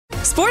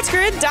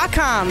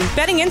SportsGrid.com.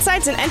 Betting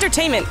insights and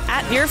entertainment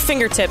at your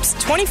fingertips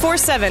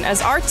 24/7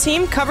 as our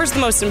team covers the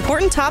most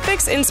important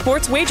topics in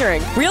sports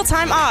wagering.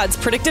 Real-time odds,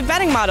 predictive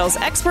betting models,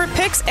 expert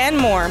picks, and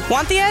more.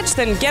 Want the edge?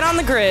 Then get on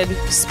the grid.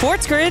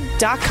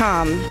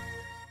 SportsGrid.com.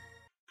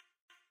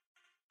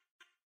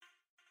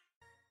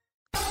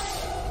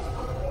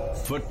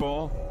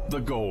 Football, the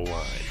goal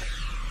line.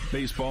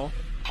 Baseball,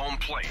 home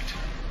plate.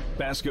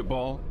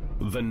 Basketball,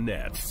 the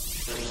net.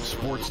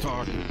 Sports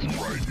talk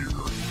right here.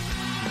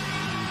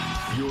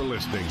 You're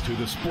listening to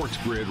the Sports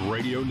Grid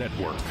Radio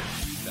Network.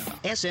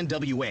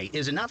 SNWA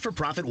is a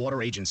not-for-profit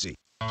water agency.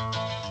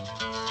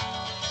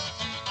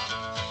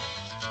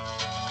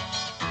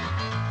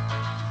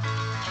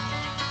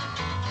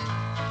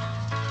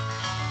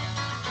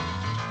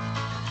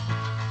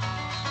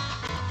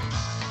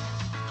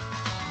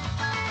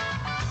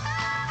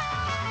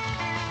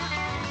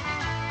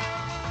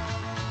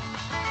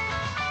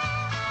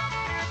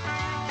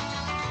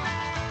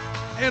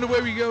 And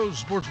away we go,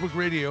 Sportsbook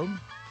Radio.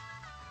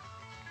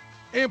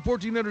 AM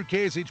 1400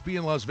 KSHP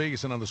in Las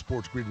Vegas and on the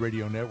Sports Grid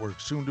Radio Network.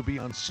 Soon to be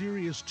on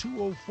Sirius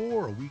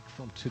 204 a week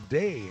from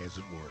today, as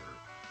it were.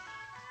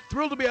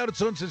 Thrilled to be out at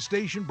Sunset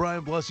Station.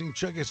 Brian Blessing,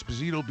 Chuck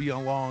Esposito will be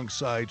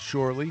alongside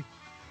shortly.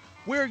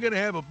 We're going to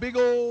have a big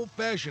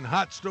old-fashioned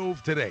hot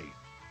stove today.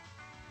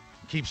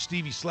 Keep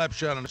Stevie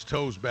Slapshot on his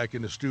toes back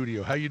in the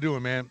studio. How you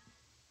doing, man?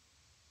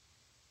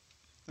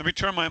 Let me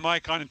turn my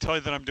mic on and tell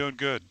you that I'm doing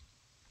good.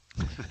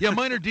 Yeah,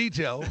 minor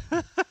detail.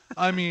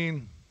 I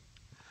mean,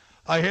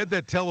 I had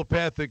that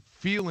telepathic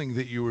feeling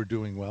that you were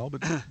doing well,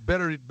 but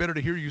better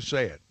to hear you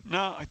say it.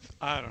 No,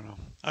 I don't know.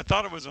 I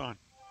thought it was on.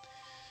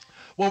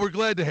 Well, we're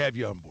glad to have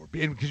you on board,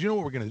 because you know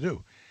what we're going to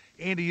do.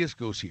 Andy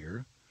Isko's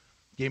here,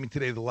 gave me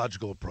today the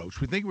logical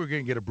approach. We think we're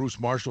going to get a Bruce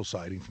Marshall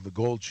sighting from the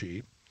Gold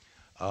Sheet,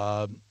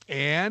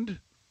 and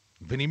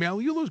Vinny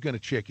Magliulo's going to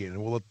check in,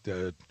 and we'll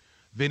let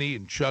Vinny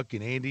and Chuck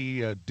and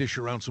Andy dish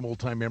around some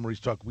old-time memories,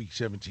 talk Week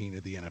 17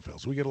 of the NFL.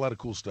 So we get a lot of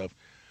cool stuff.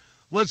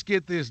 Let's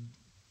get this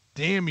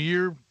damn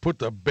year put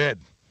to bed.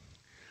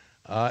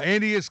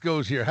 Andy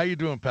Isko's here. How you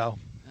doing, pal?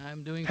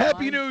 I'm doing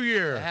Happy fine. New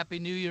Year. Happy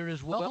New Year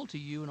as well to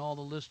you and all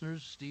the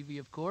listeners, Stevie,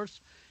 of course.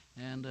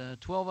 And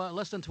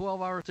less than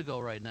 12 hours to go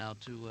right now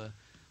to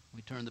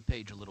we turn the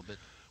page a little bit.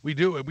 We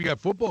do. We got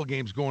football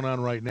games going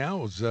on right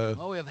now.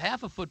 Well, we have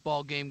half a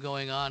football game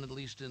going on, at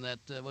least in that,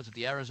 what's it,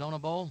 the Arizona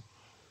Bowl?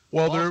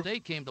 Well, Ball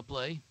State came to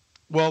play.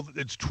 Well,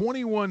 it's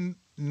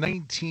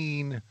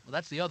 21-19 Well,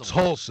 that's the other one.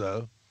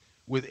 Tulsa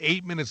with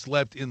 8 minutes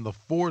left in the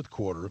fourth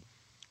quarter.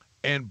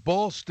 And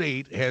Ball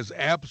State has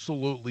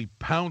absolutely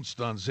pounced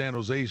on San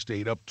Jose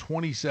State, up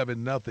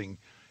 27-0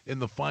 in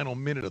the final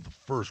minute of the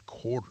first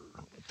quarter.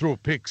 Threw a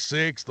pick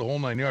six, the whole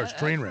 9 yards,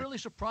 train wreck. I'm really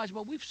surprised,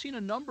 but we've seen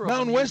a number of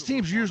Mountain West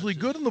teams usually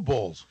good in the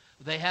bowls.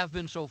 They have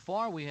been so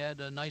far. We had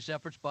nice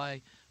efforts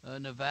by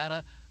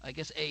Nevada. I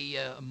guess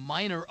a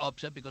minor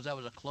upset because that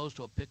was a close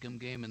to a pick'em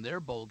game in their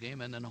bowl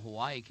game, and then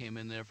Hawaii came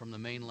in there from the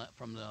mainland,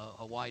 from the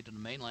Hawaii to the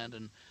mainland,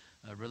 and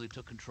really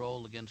took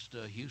control against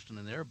Houston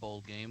in their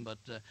bowl game. But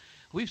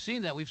we've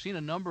seen that. We've seen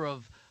a number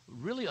of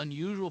really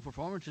unusual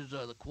performances.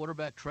 The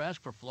quarterback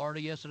Trask for Florida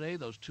yesterday,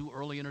 those two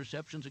early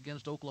interceptions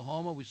against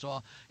Oklahoma. We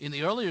saw in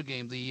the earlier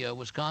game, the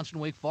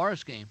Wisconsin-Wake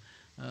Forest game.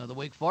 The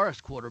Wake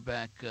Forest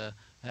quarterback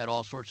had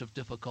all sorts of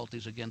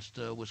difficulties against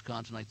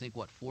Wisconsin. I think,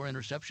 4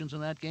 interceptions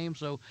in that game?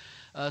 So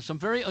some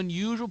very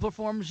unusual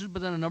performances,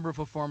 but then a number of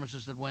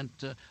performances that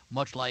went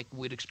much like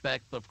we'd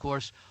expect. But, of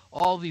course,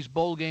 all these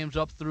bowl games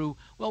up through,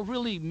 well,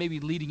 really maybe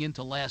leading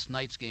into last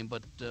night's game,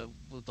 but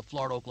with the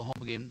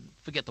Florida-Oklahoma game,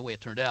 forget the way it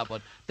turned out,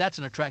 but that's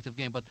an attractive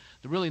game. But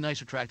the really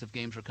nice attractive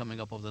games are coming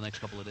up over the next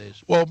couple of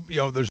days. Well,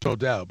 there's no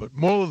doubt. But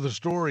moral of the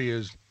story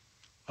is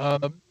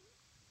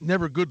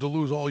never good to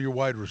lose all your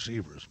wide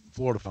receivers.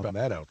 Florida found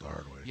that out the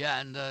hard way. Yeah,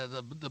 and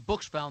the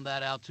books found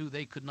that out, too.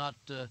 They could not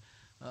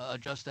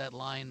adjust that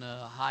line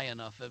high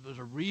enough. It was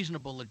a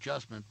reasonable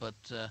adjustment, but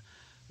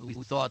we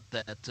thought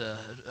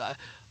that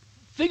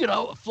figured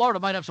out Florida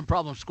might have some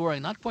problems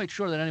scoring. Not quite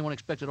sure that anyone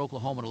expected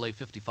Oklahoma to lay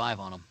 55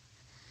 on them.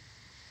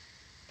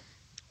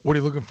 What are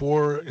you looking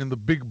for in the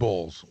big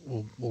bowls?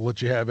 We'll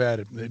let you have at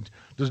it.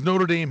 Does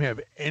Notre Dame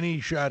have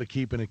any shot at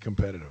keeping it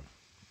competitive,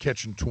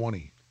 catching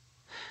 20?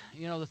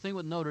 The thing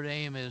with Notre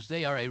Dame is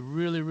they are a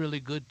really, really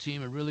good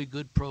team, a really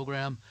good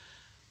program.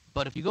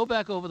 But if you go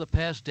back over the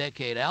past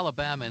decade,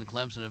 Alabama and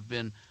Clemson have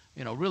been,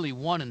 really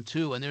 1 and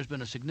 2, and there's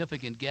been a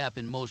significant gap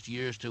in most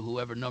years to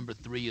whoever number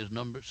 3 is.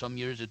 Some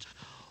years it's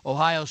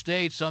Ohio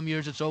State, some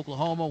years it's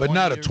Oklahoma. But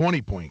not a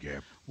 20-point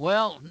gap.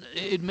 Well,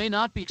 it may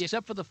not be,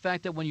 except for the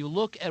fact that when you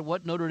look at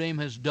what Notre Dame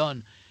has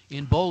done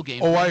in bowl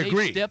games, I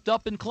agree. They've stepped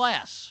up in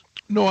class.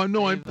 No, I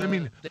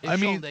mean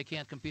mean they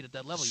can't compete at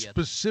that level yet.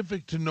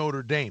 Specific to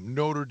Notre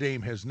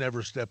Dame has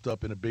never stepped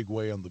up in a big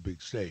way on the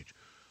big stage.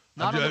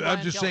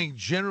 I'm just saying,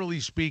 generally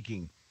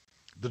speaking,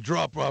 the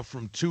drop off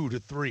from 2 to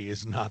 3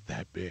 is not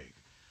that big.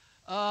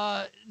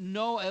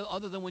 No,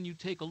 other than when you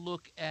take a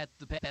look at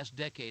the past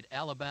decade,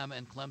 Alabama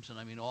and Clemson,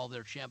 I mean, all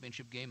their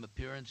championship game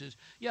appearances.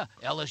 Yeah,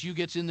 LSU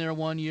gets in there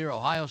one year,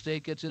 Ohio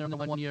State gets in there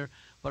one year.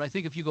 But I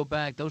think if you go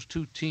back, those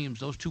two teams,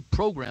 those two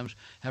programs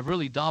have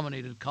really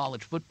dominated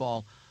college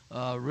football,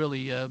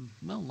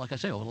 like I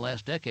say, over the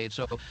last decade.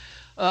 So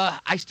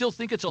I still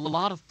think it's a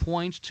lot of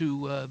points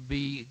to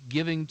be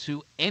giving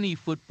to any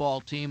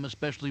football team,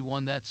 especially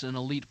one that's an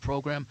elite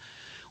program.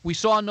 We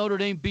saw Notre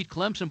Dame beat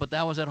Clemson, but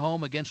that was at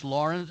home against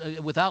Lawrence,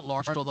 without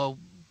Lawrence, although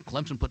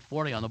Clemson put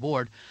 40 on the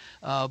board,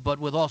 but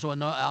with also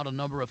out a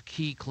number of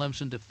key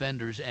Clemson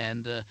defenders,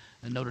 and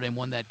Notre Dame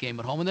won that game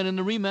at home. And then in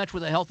the rematch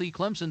with a healthy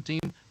Clemson team,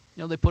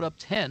 they put up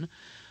 10.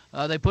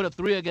 They put up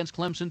 3 against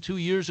Clemson 2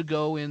 years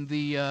ago in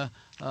the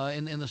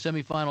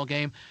semifinal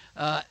game.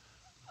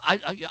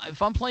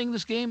 If I'm playing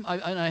this game,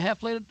 and I have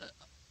played it,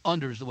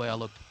 under is the way I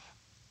looked.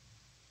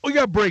 We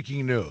got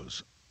breaking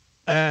news,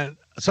 and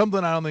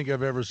something I don't think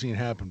I've ever seen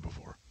happen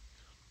before.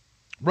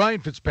 Ryan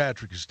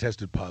Fitzpatrick is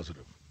tested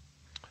positive.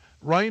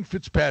 Ryan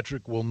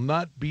Fitzpatrick will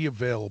not be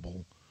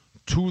available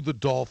to the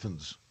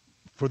Dolphins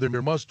for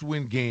their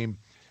must-win game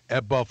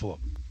at Buffalo.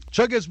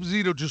 Chuck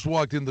Esposito just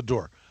walked in the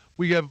door.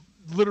 We have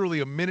literally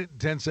a minute and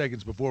 10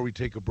 seconds before we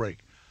take a break.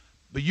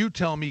 But you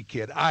tell me,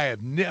 kid,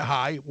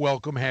 hi,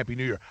 welcome, Happy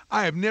New Year.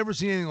 I have never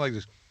seen anything like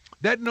this.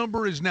 That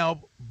number is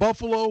now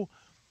Buffalo.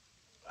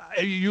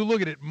 You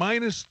look at it,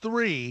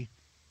 -3.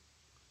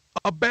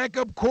 A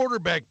backup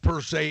quarterback,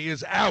 per se,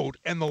 is out,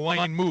 and the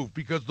line moved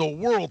because the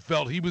world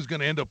felt he was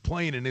going to end up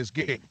playing in this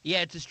game.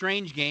 Yeah, it's a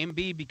strange game,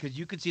 B, because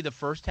you could see the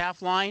first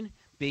half line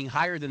being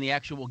higher than the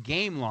actual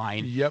game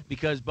line. Yep.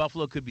 Because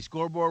Buffalo could be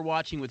scoreboard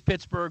watching with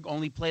Pittsburgh,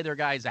 only play their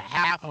guys a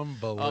half.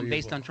 Unbelievable.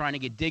 Based on trying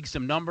to dig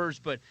some numbers.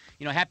 But,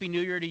 Happy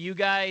New Year to you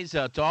guys,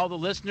 to all the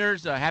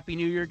listeners. Happy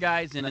New Year,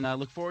 guys, and I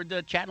look forward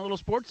to chatting a little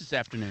sports this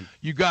afternoon.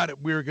 You got it.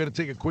 We're going to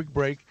take a quick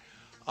break.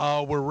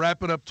 We're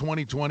wrapping up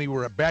 2020.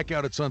 We're back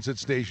out at Sunset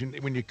Station.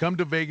 When you come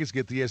to Vegas,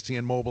 get the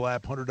STN mobile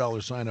app,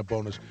 $100 sign-up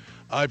bonus.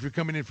 If you're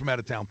coming in from out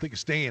of town, think of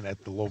staying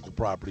at the local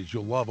properties.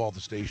 You'll love all the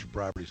station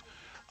properties.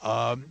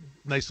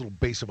 Nice little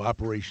base of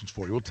operations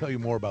for you. We'll tell you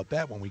more about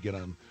that when we get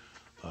on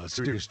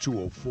Sirius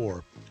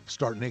 204.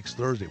 Start next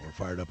Thursday. We're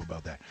fired up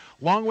about that.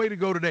 Long way to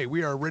go today.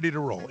 We are ready to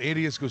roll.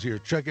 Andy Isko's here.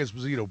 Chuck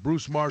Esposito.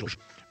 Bruce Marshall.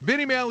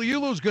 Vinny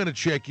Magliulo's going to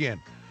check in.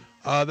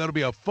 That'll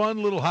be a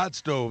fun little hot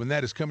stove, and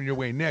that is coming your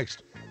way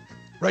next.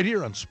 Right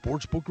here on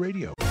Sportsbook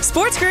Radio.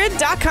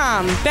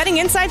 SportsGrid.com. Betting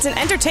insights and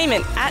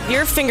entertainment at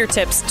your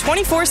fingertips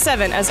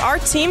 24/7 as our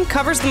team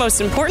covers the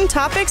most important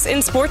topics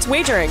in sports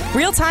wagering.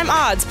 Real-time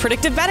odds,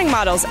 predictive betting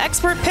models,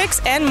 expert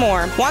picks, and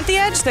more. Want the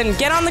edge? Then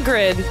get on the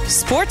grid.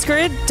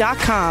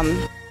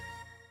 SportsGrid.com.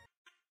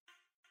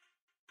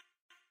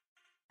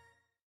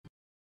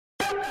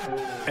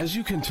 As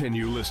you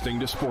continue listening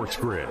to Sports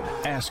Grid,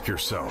 ask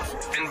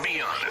yourself, and be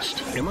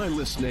honest, am I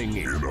listening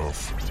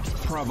enough?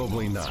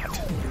 Probably not.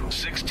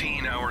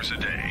 16 hours a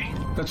day.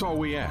 That's all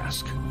we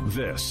ask.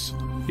 This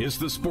is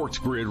the Sports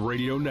Grid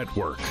Radio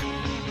Network.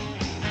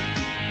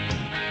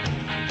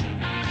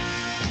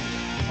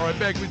 All right,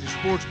 back with you,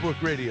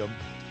 Sportsbook Radio.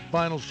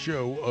 Final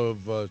show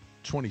of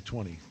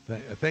 2020,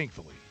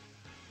 thankfully.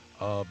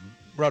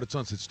 We're out at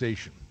Sunset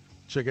Station.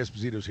 Chuck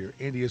Esposito's here.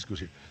 Andy Isko's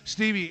here.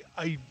 Stevie,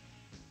 I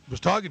was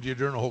talking to you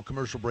during the whole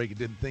commercial break and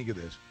didn't think of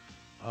this.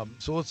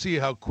 So let's see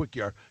how quick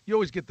you are. You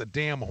always get the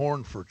damn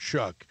horn for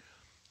Chuck.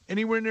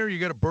 Anywhere in there you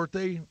got a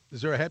birthday?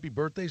 Is there a happy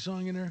birthday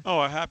song in there?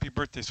 Oh, a happy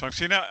birthday song.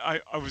 See, now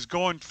I was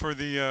going for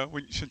the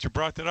since you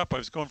brought that up, I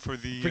was going for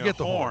the Forget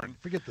the horn.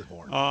 Forget the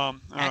horn. All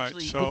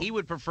Actually, right, so he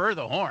would prefer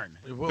the horn.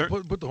 Well,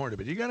 put the horn a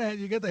bit. You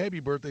got the happy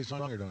birthday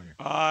song, or don't you?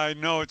 I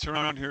know it's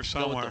around here Go with the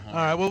somewhere. horn.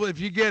 All right. Well, if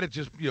you get it,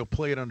 just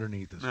play it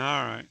underneath us. All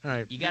right. All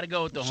right. You got to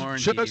go with the horn.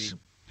 Should Dee us- Dee.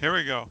 Here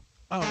we go.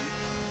 Oh,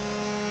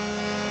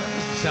 that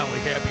doesn't sound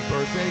like happy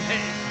birthday.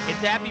 It's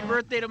happy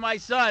birthday to my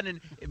son, and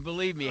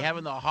believe me,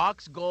 having the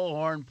Hawks goal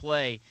horn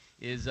play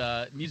is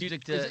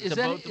music to both of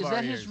our Is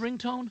that ears. his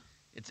ringtone?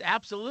 It's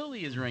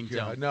absolutely his ringtone.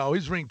 Yeah, no,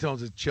 his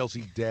ringtone's a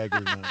Chelsea Dagger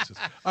nonsense.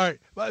 All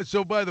right.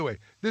 So, by the way,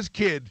 this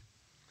kid,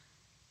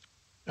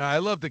 I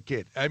love the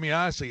kid. I mean,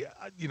 honestly,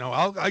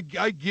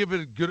 I give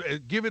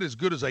it as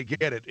good as I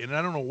get it, and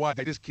I don't know why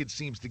this kid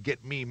seems to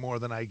get me more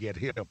than I get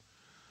him.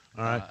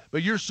 All right.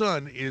 But your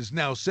son is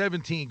now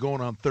 17 going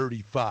on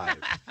 35.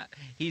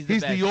 He's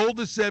He's best. the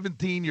oldest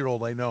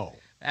 17-year-old I know.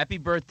 Happy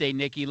birthday,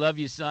 Nicky. Love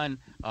you, son.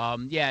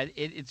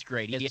 It's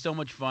great. He has so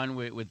much fun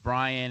with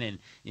Brian and,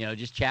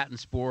 just chatting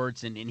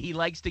sports. And he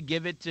likes to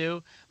give it,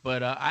 too.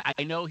 But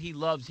I know he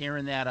loves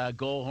hearing that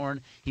goal horn.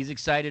 He's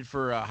excited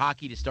for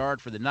hockey to start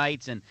for the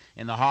Knights and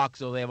the Hawks,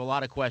 so they have a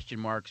lot of question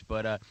marks.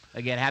 But,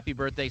 again, happy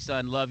birthday,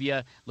 son. Love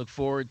you. Look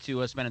forward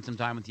to spending some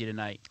time with you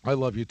tonight. I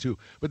love you, too.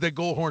 But that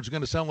goal horn's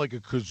going to sound like a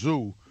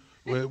kazoo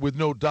with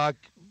no Doc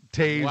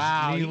Taves,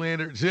 Wow.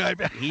 Nylander.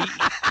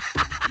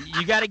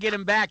 You got to get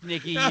him back,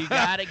 Nicky. You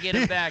got to get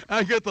him back.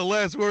 I got the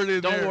last word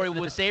in Don't there. worry.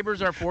 The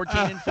Sabres are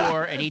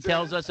 14-4, and he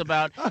tells us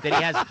about that he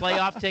has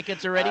playoff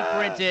tickets already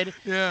printed.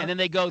 Yeah. And then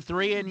they go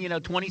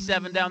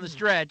 3-27 down the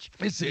stretch.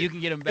 You can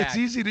get him back.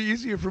 It's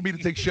easier for me to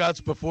take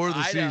shots before the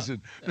I know.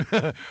 season.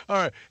 All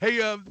right. Hey,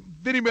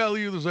 Vinny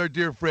Magliulo is our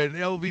dear friend,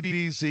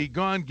 LVDC,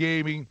 Gone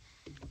Gaming.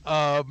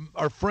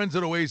 Our friends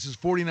at Oasis,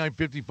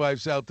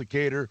 4955 South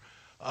Decatur,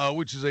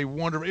 which is a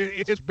wonderful.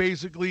 It's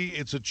basically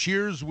a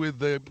Cheers with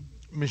the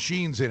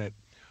machines in it.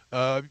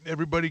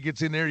 Everybody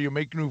gets in there. You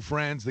make new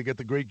friends. They get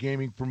the great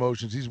gaming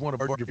promotions. He's one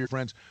of our dear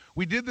friends.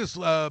 We did this.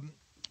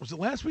 Was it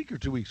last week or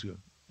 2 weeks ago?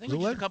 I think it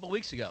was a couple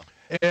weeks ago.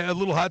 A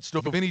little hot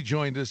stuff. Vinny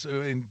joined us,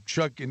 and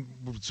Chuck, and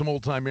some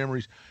old time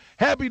memories.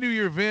 Happy New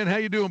Year, Vin. How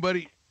you doing,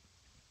 buddy?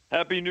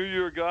 Happy New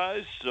Year,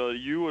 guys.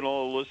 You and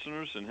all the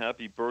listeners, and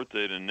happy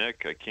birthday to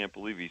Nick. I can't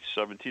believe he's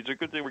 17. It's a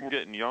good thing we're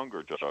getting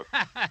younger, Chuck.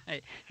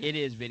 It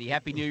is, Vinny.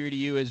 Happy New Year to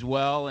you as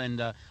well,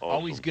 and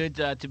always good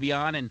to be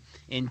on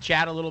and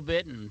chat a little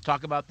bit and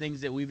talk about things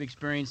that we've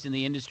experienced in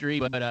the industry.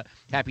 But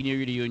Happy New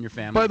Year to you and your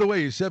family. By the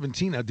way, you're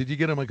 17 now. Did you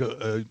get him like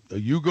a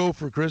Yugo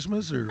for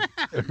Christmas or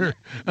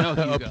No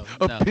Yugo.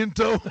 a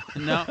Pinto?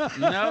 No.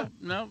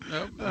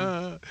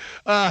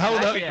 How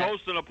about He's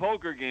hosting a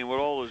poker game with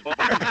all his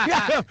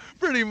yeah,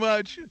 pretty much.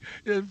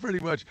 Yeah, pretty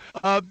much.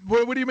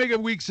 What do you make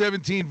of Week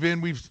 17, Vin?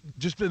 We've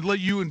just been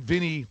let you and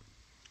Vinny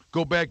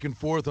go back and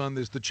forth on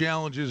this. The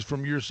challenges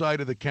from your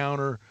side of the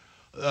counter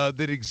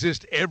that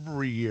exist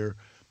every year.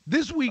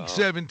 This Week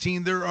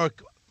 17, there are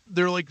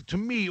like, to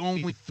me,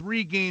 only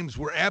 3 games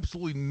where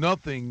absolutely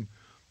nothing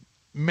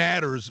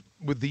matters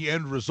with the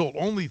end result.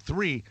 Only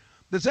 3.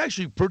 That's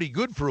actually pretty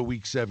good for a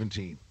Week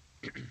 17.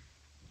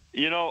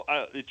 You know,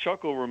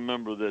 Chuck will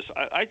remember this.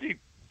 I think,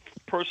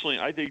 personally,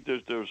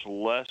 there's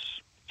less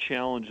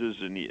challenges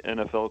in the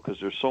NFL because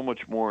there's so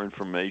much more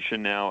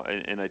information now,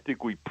 and I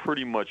think we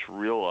pretty much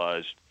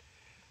realized,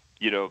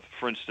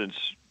 for instance,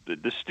 the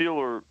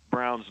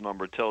Steeler-Browns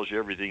number tells you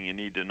everything you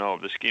need to know.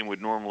 This game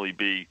would normally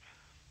be,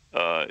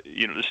 the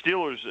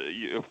Steelers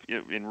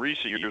in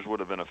recent years would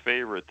have been a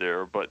favorite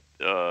there, but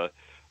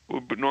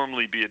would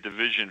normally be a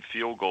division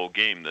field goal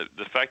game.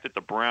 The fact that the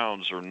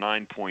Browns are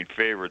 9-point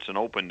favorites and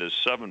opened as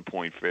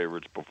 7-point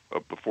favorites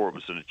before it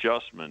was an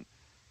adjustment,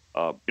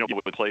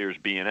 with players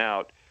being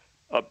out.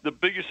 The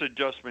biggest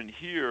adjustment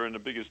here and the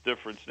biggest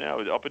difference now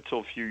is up until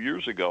a few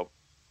years ago,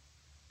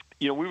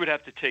 we would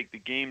have to take the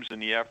games in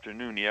the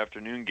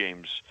afternoon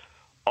games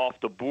off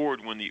the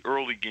board when the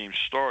early games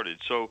started.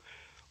 So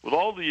with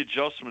all the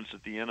adjustments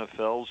that the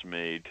NFL's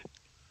made,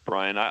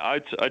 Brian,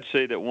 I'd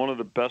say that one of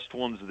the best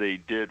ones they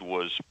did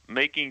was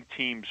making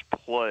teams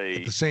play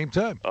at the same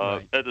time.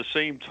 At the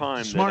same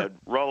time that had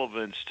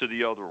relevance to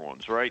the other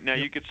ones, right? Now,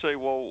 you could say,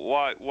 well,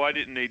 why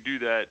didn't they do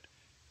that?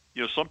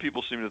 Some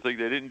people seem to think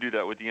they didn't do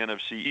that with the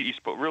NFC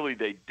East, but really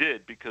they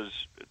did, because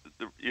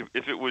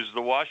if it was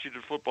the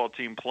Washington football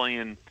team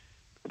playing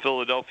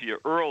Philadelphia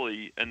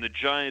early and the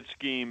Giants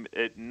game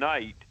at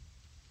night,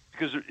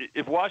 because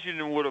if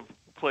Washington would have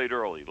played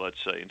early,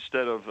 let's say,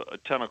 instead of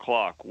 10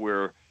 o'clock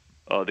where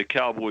the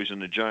Cowboys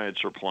and the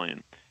Giants are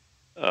playing,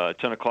 10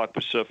 o'clock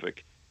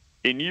Pacific.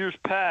 In years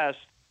past,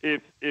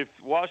 if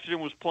Washington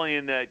was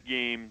playing that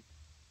game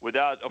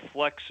without a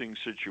flexing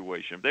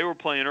situation, if they were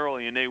playing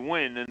early and they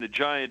win, then the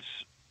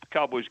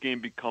Giants-Cowboys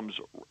game becomes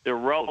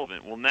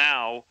irrelevant. Well,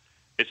 now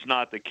it's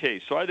not the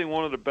case. So I think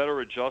one of the better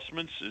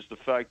adjustments is the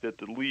fact that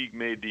the league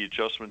made the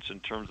adjustments in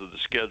terms of the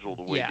schedule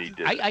the way they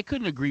did. I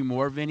couldn't agree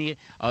more, Vinny.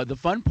 The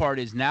fun part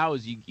is now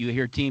is you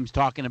hear teams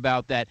talking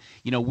about that,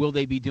 will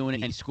they be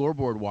doing any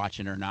scoreboard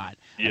watching or not?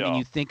 Yeah. I mean,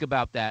 you think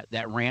about that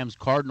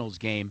Rams-Cardinals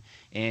game,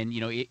 and,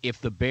 if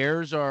the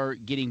Bears are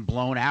getting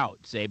blown out,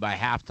 say, by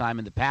halftime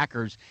and the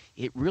Packers,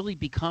 it really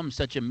becomes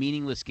such a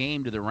meaningless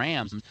game to the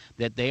Rams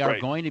that they are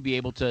going to be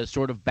able to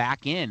sort of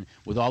back in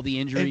with all the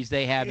injuries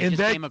they have. It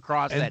just came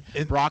across that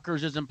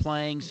Brockers isn't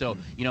playing, so,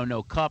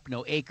 no Kupp,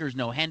 no Akers,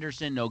 no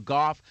Henderson, no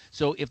Goff.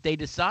 So if they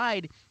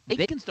decide,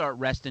 they can start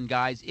resting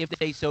guys if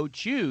they so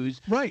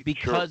choose,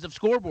 because of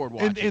scoreboard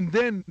watching. And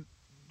then,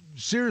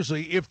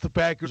 seriously, if the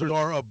Packers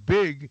are a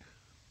big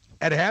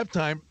at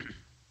halftime,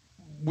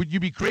 would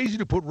you be crazy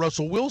to put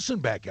Russell Wilson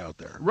back out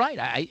there?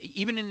 Right.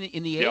 Even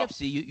in the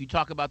AFC, you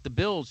talk about the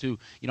Bills, who,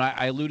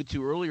 I alluded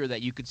to earlier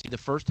that you could see the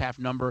first half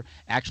number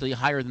actually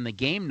higher than the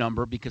game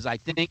number, because I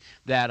think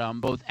that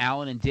both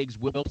Allen and Diggs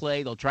will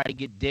play. They'll try to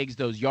get Diggs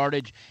those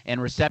yardage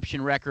and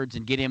reception records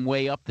and get him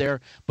way up there.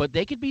 But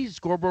they could be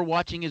scoreboard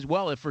watching as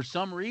well if for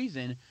some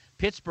reason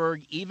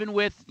Pittsburgh, even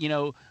with,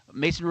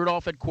 Mason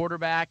Rudolph at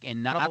quarterback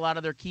and not a lot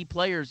of their key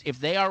players, if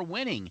they are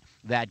winning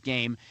that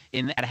game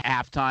at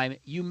halftime,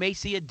 you may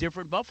see a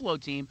different Buffalo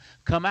team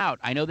come out.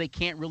 I know they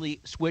can't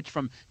really switch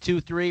from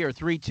 2-3 or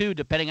 3-2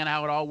 depending on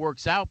how it all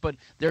works out, but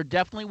there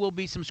definitely will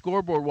be some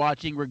scoreboard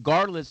watching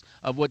regardless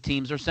of what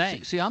teams are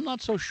saying. See, I'm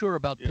not so sure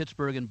about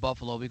Pittsburgh and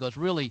Buffalo, because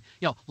really,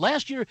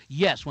 last year,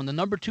 yes, when the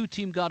number 2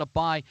 team got a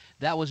bye,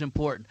 that was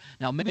important.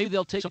 Now, maybe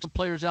they'll take some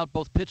players out,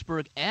 both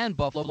Pittsburgh and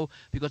Buffalo,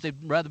 because they'd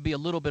rather be a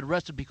little bit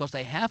rested because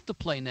they have to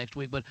play next next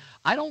week. But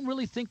I don't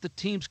really think the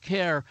teams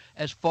care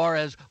as far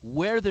as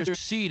where they're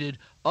seated,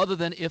 other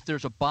than if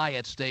there's a bye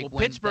at stake.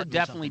 Well, Pittsburgh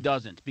definitely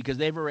doesn't, because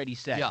they've already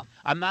said. Yeah.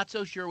 I'm not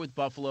so sure with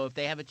Buffalo if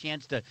they have a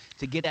chance to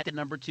get that to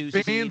number 2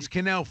 seed. Fans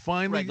can now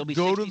finally There'll be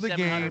go to the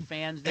game,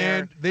 fans there.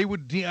 and they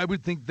would. I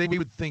would think they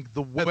would think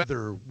the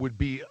weather would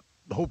be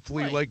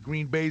hopefully like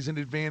Green Bay's an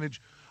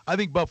advantage. I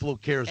think Buffalo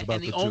cares about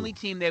and the two. only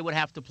team they would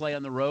have to play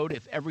on the road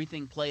if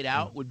everything played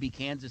out would be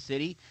Kansas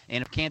City.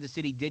 And if Kansas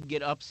City did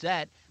get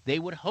upset, they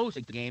would host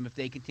the game if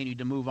they continued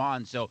to move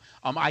on. So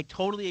I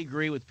totally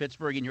agree with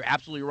Pittsburgh, and you're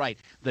absolutely right.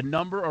 The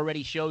number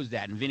already shows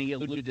that, and Vinny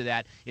alluded to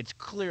that. It's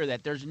clear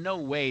that there's no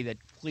way that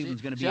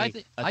Cleveland's going to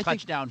be a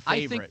touchdown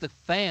favorite. I think the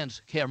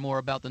fans care more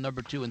about the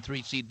number 2 and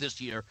 3 seed this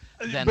year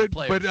than but, the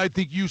players. But I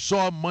think you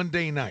saw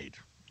Monday night.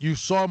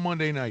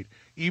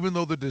 Even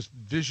though the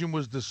division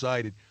was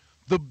decided,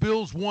 the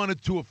Bills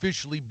wanted to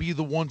officially be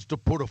the ones to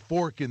put a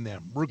fork in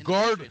them.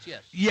 Regardless,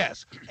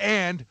 yes.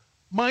 And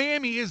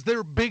Miami is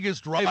their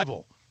biggest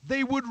rival.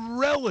 They would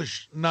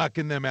relish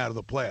knocking them out of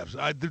the playoffs.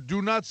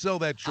 Do not sell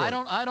that short.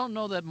 I don't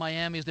know that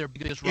Miami is their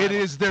biggest rival. It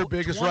is their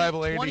biggest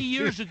rival, Andy. 20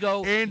 years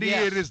ago, Andy,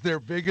 yes. It is their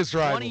biggest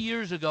rival. 20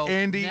 years ago,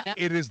 Andy,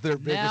 it is their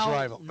biggest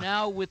rival.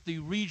 Now with the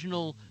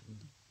regional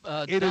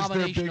it is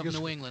domination their biggest,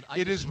 of New England,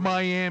 it is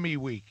Miami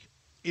week.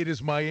 It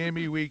is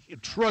Miami week.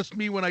 Trust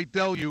me when I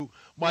tell you,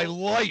 my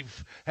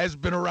life has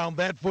been around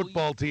that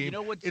football team. You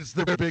know what's it's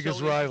their biggest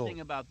so rival. Interesting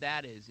about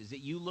that is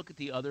that you look at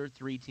the other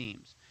 3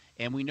 teams,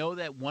 and we know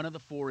that one of the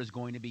 4 is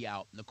going to be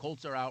out. And the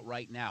Colts are out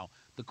right now.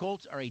 The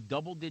Colts are a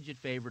double-digit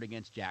favorite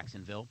against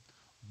Jacksonville.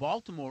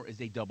 Baltimore is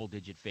a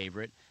double-digit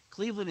favorite.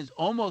 Cleveland is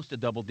almost a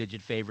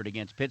double-digit favorite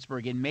against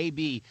Pittsburgh, and may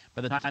be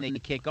by the time they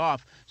kick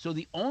off. So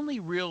the only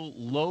real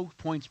low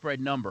point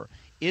spread number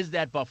is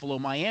that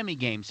Buffalo-Miami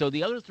game. So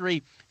the other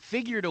 3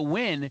 figure to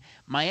win.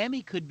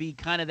 Miami could be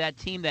kind of that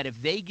team that if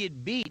they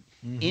get beat,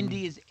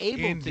 Indy is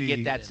able to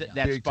get that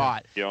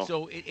spot. Yeah.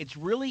 So it's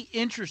really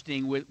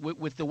interesting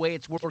with the way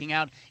it's working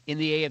out in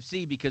the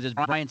AFC, because as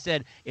Brian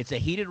said, it's a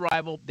heated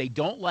rival. They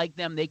don't like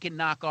them. They can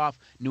knock off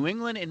New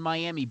England and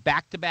Miami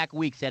back-to-back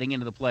weeks heading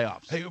into the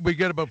playoffs. Hey, we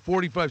got about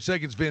 45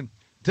 seconds, Vin.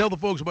 Tell the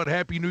folks about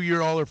Happy New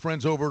Year, all our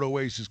friends over at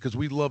Oasis, because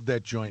we love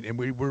that joint, and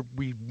we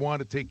want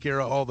to take care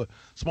of all the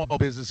small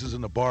businesses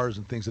and the bars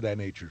and things of that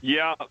nature.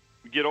 Yeah,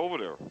 get over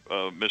there,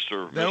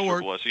 Mr.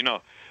 Bless.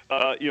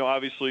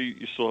 Obviously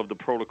you still have the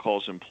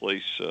protocols in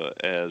place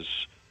as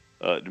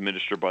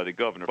administered by the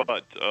governor,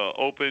 but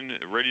open,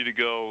 ready to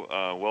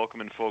go,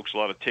 welcoming folks. A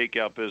lot of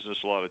takeout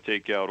business, a lot of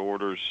takeout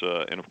orders,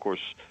 and of course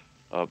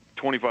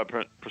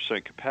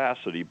 25%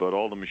 capacity, but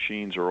all the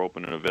machines are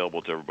open and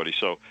available to everybody.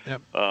 So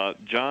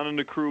John and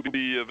the crew will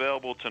be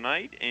available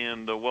tonight,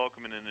 and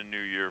welcoming in the new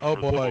year for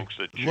the folks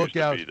that choose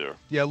to be there.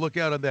 Yeah, look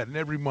out on that. And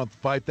every month,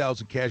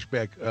 5,000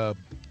 cashback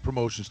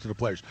promotions to the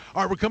players.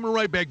 All right, we're coming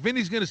right back.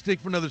 Vinny's going to stick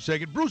for another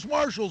second. Bruce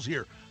Marshall's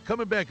here,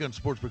 coming back on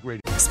Sportsbook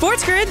Radio.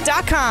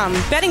 SportsGrid.com.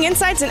 Betting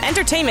insights and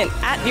entertainment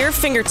at your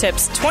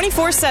fingertips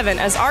 24/7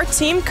 as our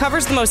team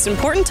covers the most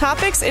important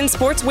topics in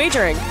sports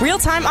wagering.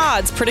 Real-time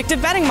odds,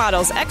 predictive betting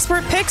models,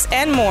 expert picks,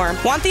 and more.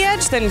 Want the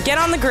edge? Then get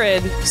on the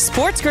grid.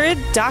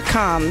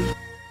 SportsGrid.com. As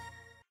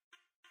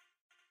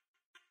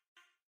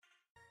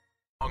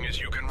long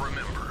as you can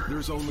remember,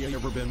 there's only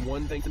ever been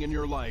one thing in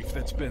your life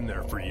that's been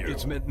there for you.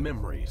 It's meant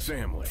memories,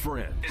 family,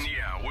 friends, and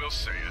yeah, we'll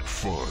say it,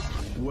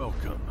 fun.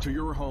 Welcome to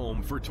your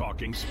home for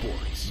talking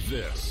sports.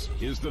 This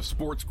is the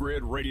Sports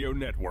Grid Radio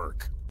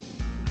Network.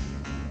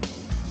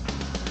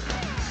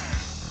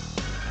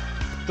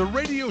 The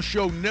radio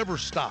show never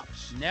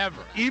stops.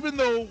 Never. Even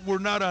though we're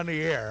not on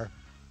the air,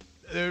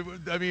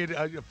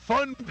 a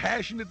fun,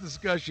 passionate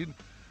discussion.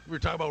 We were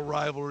talking about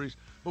rivalries.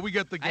 But we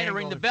got the game. I had to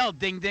ring the bell,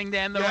 ding, ding, to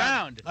end the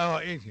round. Oh,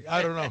 Andy,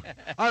 I don't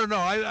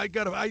know. I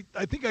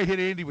think I hit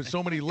Andy with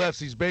so many lefts,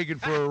 he's begging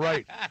for a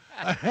right.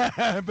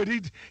 But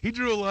he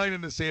drew a line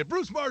in the sand.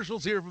 Bruce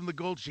Marshall's here from the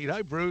Gold Sheet.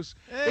 Hi, Bruce.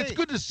 Hey. It's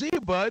good to see you,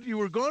 bud. You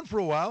were gone for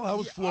a while. How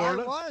was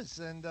Florida? I was,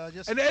 and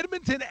an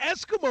Edmonton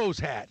Eskimos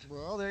hat.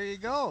 Well, there you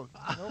go.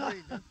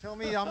 Nobody tell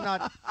me I'm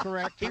not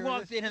correct. He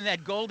walked in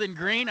that gold and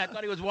green. I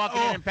thought he was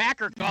walking in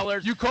Packer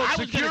colors. You called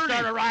security. I was going to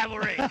start a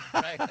rivalry.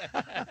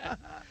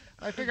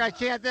 I think I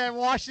can't. In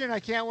Washington,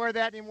 I can't wear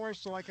that anymore,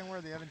 so I can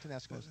wear the Edmonton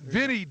Eskimos.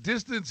 Vinny,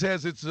 distance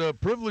has its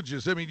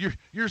privileges. I mean,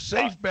 you're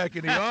safe back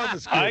in the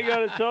office. I got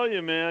to tell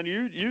you, man,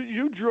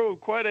 you drove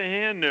quite a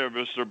hand there,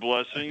 Mr.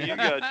 Blessing. You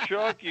got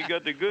Chuck, you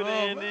got the good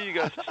Andy, you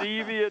got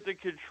Stevie at the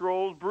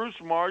controls, Bruce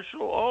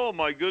Marshall. Oh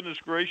my goodness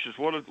gracious,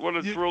 what a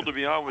thrill to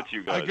be on with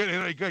you guys.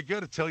 I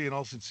got to tell you in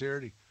all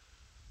sincerity,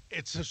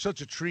 it's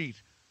such a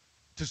treat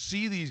to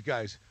see these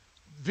guys.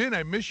 Vin,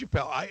 I miss you,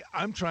 pal.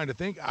 I'm trying to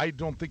think. I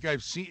don't think I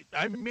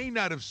may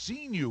not have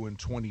seen you in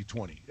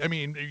 2020. I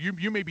mean,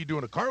 you may be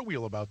doing a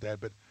cartwheel about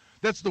that, but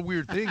that's the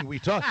weird thing. We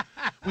talk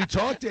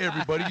to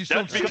everybody. You just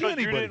don't see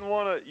anybody.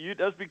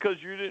 That's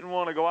because you didn't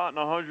want to go out in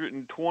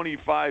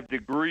 125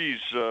 degrees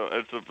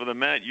for the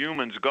Matt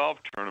Humans golf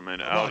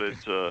tournament out at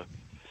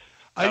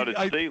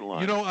State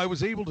Line. I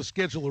was able to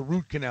schedule a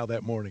root canal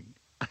that morning.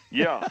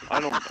 Yeah, I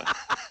don't.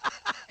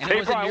 And Hey, it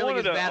wasn't Brian, nearly I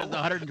as wanted bad to- as the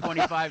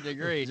 125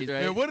 degrees. Right?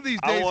 Yeah, one of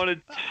these days,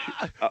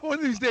 One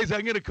of these days,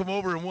 I'm going to come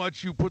over and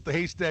watch you put the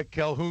Haystack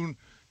Calhoun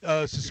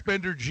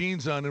suspender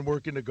jeans on and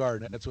work in the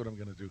garden. That's what I'm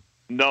going to do.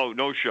 No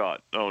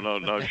shot. No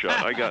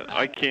shot.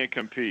 I can't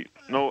compete.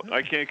 No,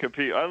 I can't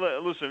compete.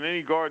 Listen,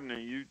 any gardener,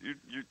 you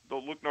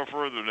don't look no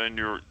further than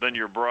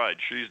your bride.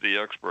 She's the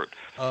expert.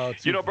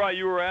 Brian,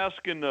 you were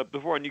asking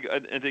before, and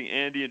I think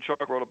Andy and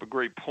Chuck brought up a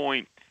great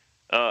point,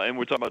 and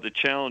we're talking about the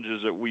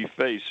challenges that we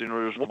face.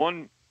 There's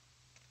one,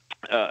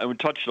 and we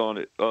touched on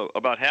it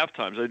about half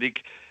times. I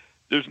think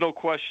there's no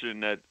question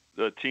that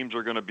the teams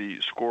are going to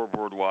be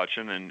scoreboard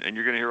watching, and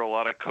you're going to hear a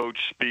lot of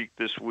coach speak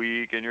this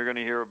week, and you're going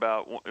to hear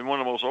about, and one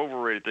of the most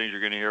overrated things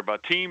you're going to hear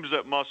about, teams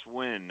that must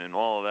win and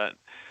all that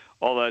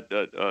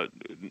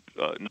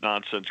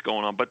nonsense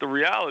going on. But the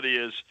reality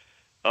is,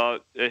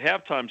 at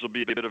halftimes will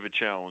be a bit of a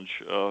challenge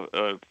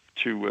to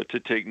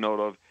take note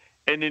of.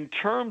 And in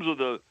terms of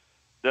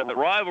that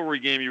rivalry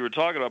game you were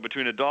talking about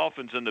between the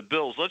Dolphins and the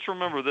Bills, let's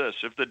remember this: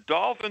 if the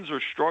Dolphins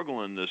are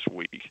struggling this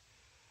week,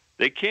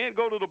 they can't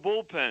go to the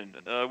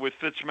bullpen with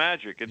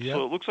Fitzmagic, and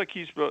so it looks like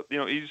he's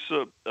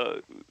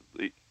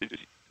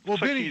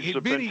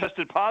been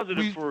tested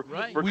positive for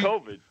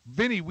COVID.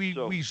 Vinny,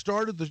 we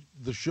started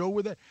the show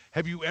with that.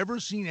 Have you ever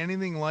seen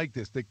anything like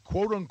this? That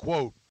quote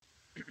unquote,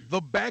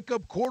 the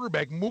backup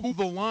quarterback moved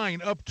the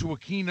line up to a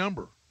key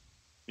number.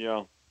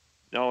 Yeah,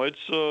 no,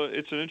 it's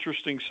an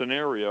interesting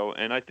scenario,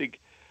 and I think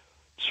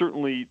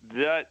certainly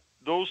that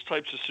those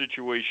types of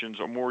situations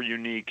are more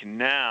unique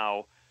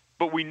now.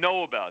 But we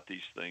know about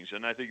these things,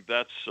 and I think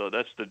that's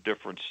the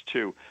difference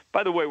too.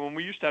 By the way, when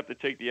we used to have to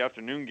take the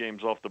afternoon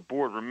games off the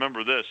board,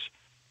 remember this: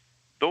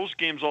 those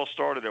games all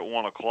started at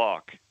 1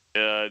 o'clock.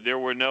 There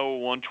were no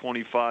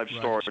 1:25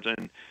 starts,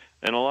 and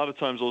a lot of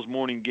times those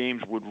morning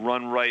games would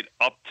run right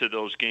up to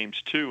those games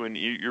too, and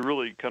you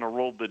really kind of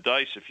rolled the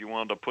dice if you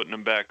wound up putting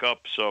them back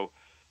up. So,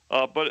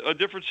 but a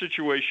different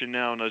situation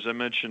now, and as I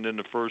mentioned in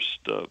the first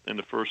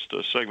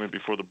segment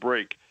before the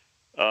break.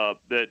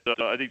 That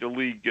I think the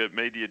league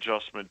made the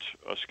adjustment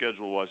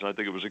schedule-wise, and I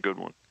think it was a good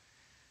one.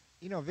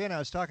 Vin, I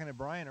was talking to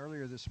Brian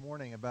earlier this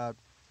morning about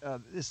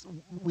this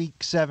week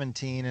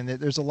 17, and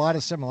there's a lot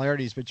of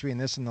similarities between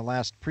this and the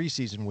last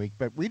preseason week.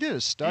 But we did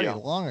a study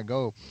long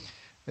ago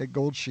at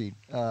Gold Sheet,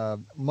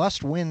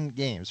 must-win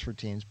games for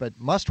teams, but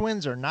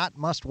must-wins are not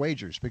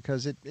must-wagers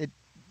because it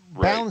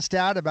balanced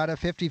out about a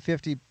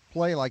 50-50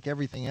 play like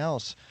everything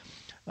else.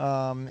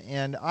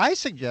 And I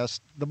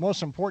suggest the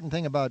most important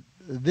thing about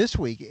this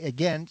week,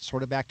 again,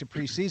 sort of back to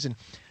preseason,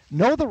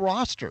 know the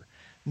roster,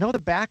 know the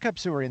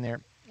backups who are in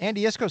there.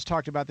 Andy Isko's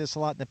talked about this a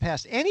lot in the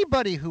past.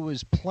 Anybody who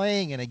is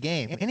playing in a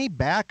game, any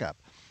backup,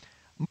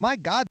 my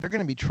God, they're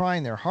going to be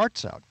trying their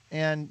hearts out.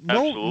 And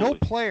no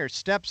player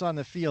steps on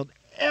the field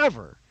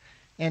ever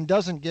and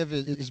doesn't give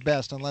his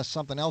best unless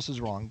something else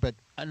is wrong. But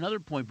another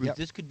point, Bruce,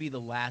 this could be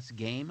the last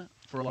game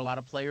for a lot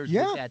of players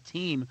with that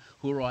team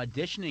who are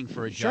auditioning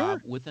for a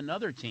job with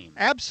another team.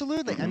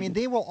 Absolutely. I mean,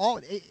 they will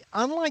all,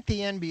 unlike the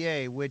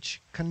NBA,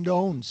 which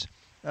condones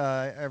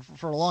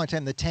for a long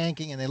time the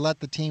tanking, and they let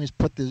the teams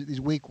put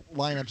these weak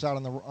lineups out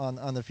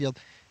on the field.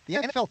 The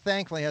NFL,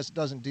 thankfully,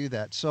 doesn't do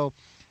that. So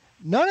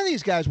none of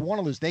these guys want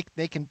to lose.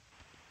 They can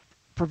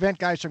prevent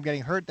guys from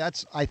getting hurt.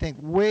 That's, I think,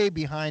 way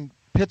behind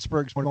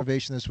Pittsburgh's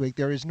motivation this week.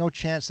 There is no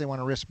chance they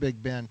want to risk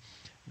Big Ben.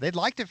 They'd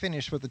like to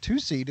finish with the 2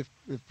 seed if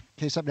in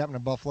case something happened to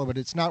Buffalo, but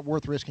it's not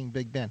worth risking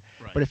Big Ben.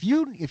 Right. But if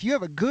you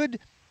have a good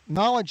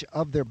knowledge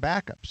of their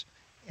backups,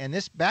 and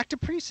this back to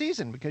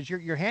preseason because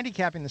you're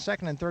handicapping the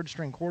second and third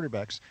string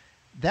quarterbacks,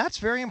 that's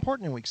very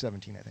important in Week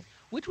 17, I think.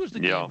 Which was the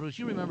game, Bruce?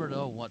 You remember,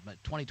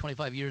 20,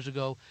 25 years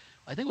ago?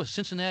 I think it was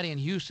Cincinnati and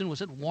Houston.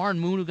 Was it Warren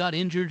Moon who got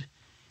injured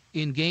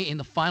in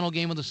the final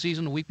game of the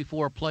season, the week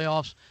before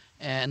playoffs,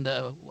 and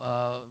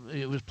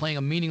it was playing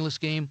a meaningless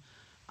game?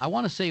 I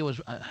want to say it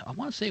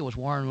was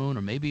Warren Moon,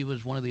 or maybe it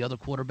was one of the other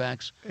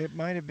quarterbacks. It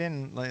might have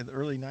been like the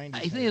early 90s. I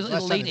think it was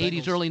the late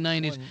 80s, early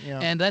 90s,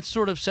 and that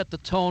sort of set the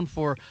tone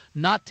for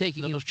not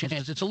taking those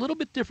chances. It's a little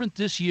bit different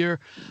this year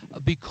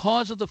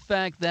because of the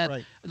fact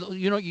that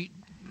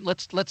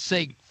let's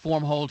say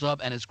form holds up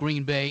and it's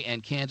Green Bay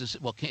and Kansas.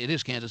 Well, it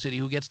is Kansas City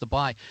who gets the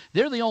bye.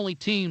 They're the only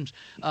teams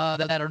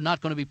that are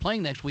not going to be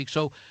playing next week.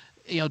 So.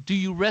 Do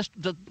you rest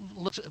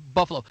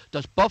Buffalo?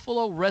 Does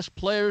Buffalo rest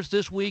players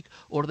this week,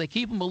 or do they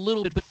keep them a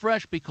little bit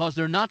fresh because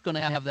they're not going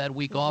to have that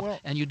week off,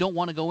 and you don't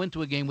want to go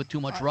into a game with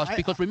too much rust?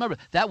 Because remember,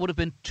 that would have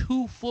been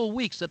 2 full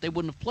weeks that they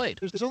wouldn't have played.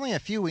 There's only a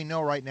few we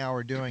know right now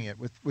are doing it,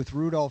 with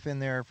Rudolph in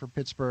there for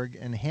Pittsburgh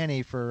and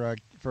Henne for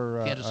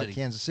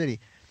Kansas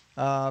City.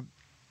 This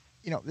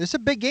is a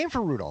big game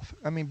for Rudolph.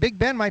 I mean, Big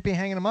Ben might be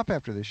hanging him up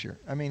after this year.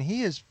 I mean,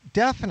 he is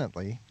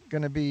definitely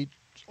going to be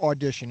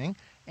auditioning.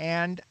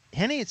 And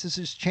Henne, it's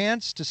his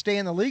chance to stay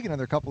in the league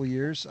another couple of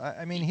years.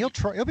 I mean, he'll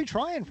be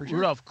trying for sure.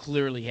 Rudolph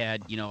clearly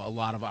had, a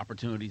lot of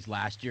opportunities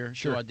last year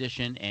to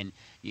audition, and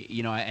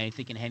I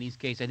think in Henny's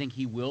case, I think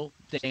he will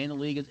stay in the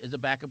league as a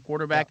backup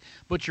quarterback. Yeah.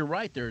 But you're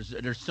right. There's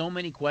so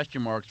many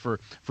question marks for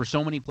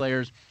so many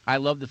players. I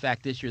love the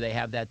fact this year they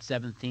have that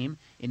 7th team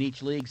in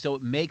each league, so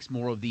it makes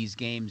more of these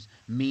games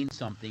mean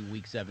something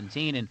week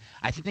 17. And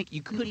I think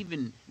you could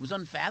even, it was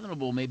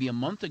unfathomable maybe a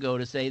month ago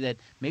to say that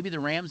maybe the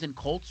Rams and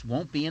Colts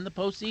won't be in the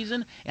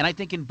postseason. And I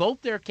think in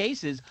both their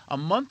cases, a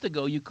month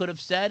ago, you could have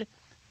said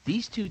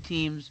these two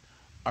teams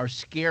are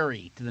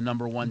scary to the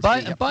number 1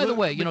 seed. By the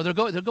way, they're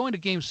going to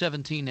Game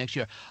 17 next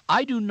year.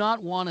 I do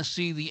not want to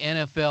see the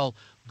NFL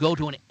go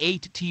to an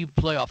 8-team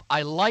playoff.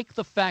 I like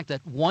the fact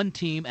that one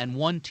team and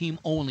one team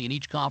only in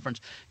each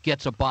conference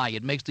gets a bye.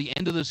 It makes the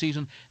end of the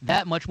season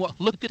that much more.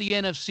 Look at the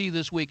NFC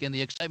this week and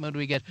the excitement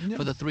we get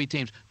for the 3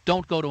 teams.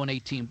 Don't go to an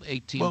 8 teams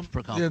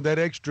per conference. Yeah, that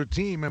extra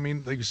team. I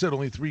mean, like you said,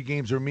 only 3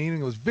 games are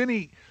meaningless.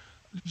 Vinny,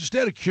 just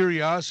out of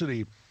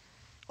curiosity.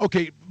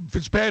 Okay,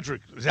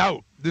 Fitzpatrick is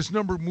out. This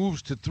number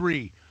moves to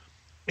 3.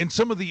 And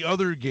some of the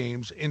other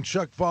games, and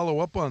Chuck, follow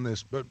up on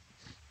this, but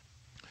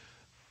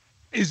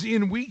is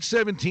in Week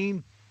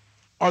 17,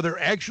 are there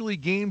actually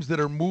games that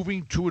are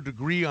moving to a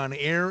degree on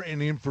air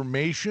and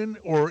information,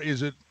 or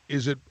is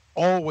it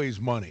always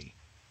money?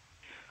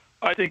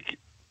 I think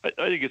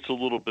it's a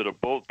little bit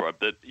of both, Bob.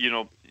 That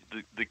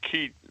the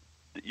key.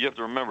 You have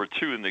to remember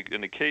too, in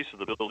the case of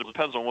the Bills, it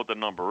depends on what the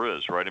number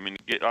is, right? I mean,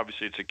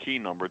 obviously it's a key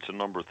number. It's a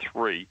number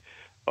 3.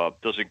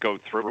 Does it go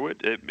through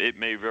it? It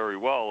may very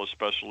well,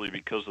 especially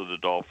because of the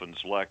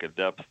Dolphins' lack of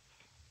depth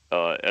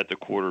at the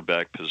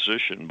quarterback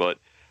position. But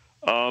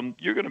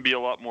you're going to be a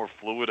lot more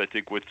fluid, I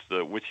think, with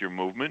your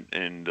movement,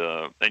 and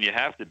you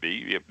have to be.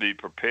 You have to be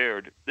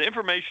prepared. The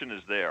information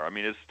is there. I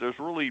mean, there's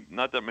really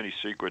not that many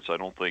secrets. I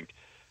don't think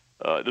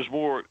there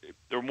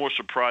are more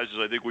surprises.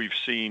 I think we've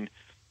seen,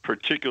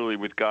 particularly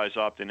with guys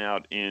opting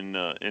out in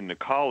the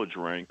college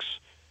ranks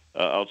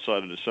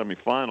outside of the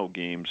semifinal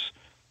games,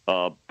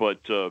 but.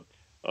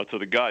 To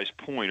the guy's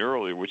point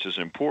earlier, which is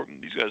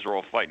important, these guys are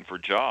all fighting for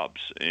jobs.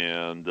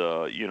 And,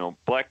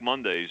 Black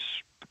Monday's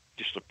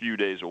just a few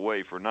days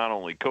away for not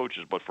only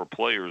coaches but for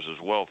players as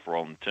well, for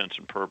all intents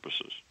and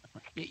purposes.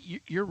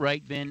 You're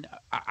right, Vin.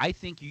 I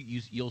think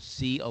you'll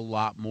see a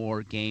lot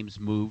more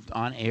games moved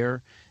on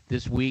air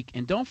this week.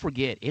 And don't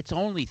forget, it's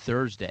only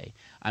Thursday.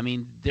 I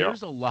mean,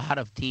 there's a lot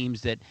of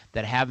teams that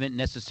haven't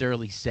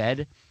necessarily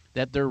said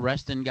that they're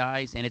resting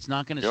guys, and it's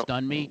not going to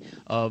stun me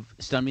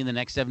in the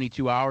next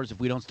 72 hours if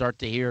we don't start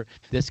to hear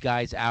this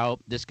guy's out,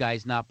 this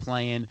guy's not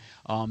playing,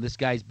 this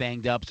guy's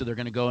banged up, so they're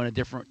going to go in a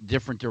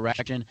different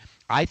direction.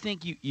 I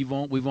think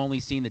we've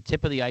only seen the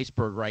tip of the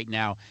iceberg right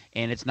now,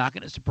 and it's not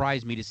going to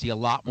surprise me to see a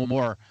lot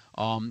more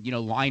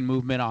line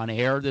movement on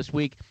air this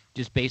week,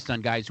 just based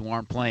on guys who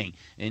aren't playing.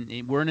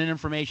 And we're in an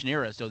information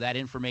era, so that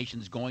information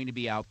is going to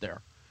be out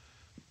there.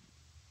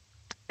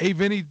 Hey,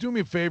 Vinny, do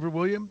me a favor,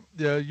 will you?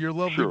 Your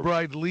lovely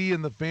bride, Lee,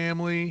 and the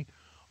family,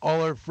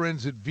 all our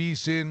friends at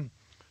VSiN,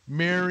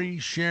 Mary,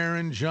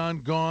 Sharon,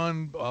 John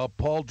Gahn,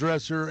 Paul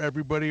Dresser,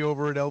 everybody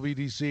over at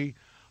LVDC.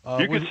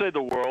 You can say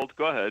the world.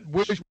 Go ahead.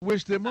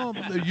 Wish them all,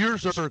 your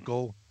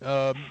circle,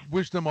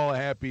 wish them all a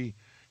happy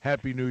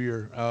New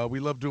Year. We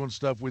love doing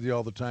stuff with you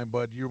all the time,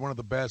 bud. You're one of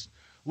the best.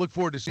 Look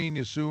forward to seeing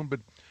you soon, but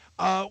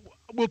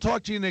we'll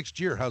talk to you next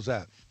year. How's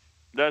that?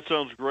 That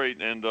sounds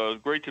great, and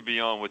great to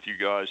be on with you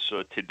guys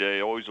today.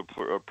 Always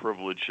a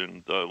privilege,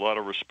 and a lot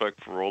of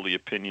respect for all the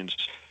opinions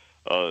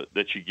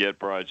that you get,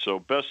 Bride. So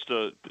best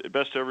to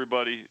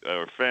everybody,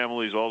 our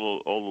families,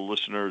 all the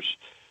listeners.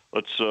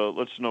 Let's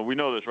know. We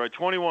know this, right?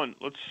 21.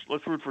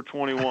 Let's root for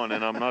 21,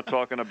 and I'm not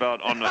talking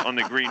about on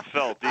the green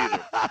felt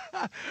either.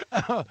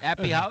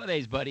 Happy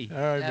holidays, buddy. All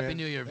right, Happy man.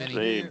 New Year, Vinny.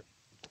 Same.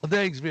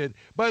 Thanks, Vin.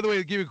 By the way,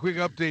 to give you a quick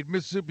update,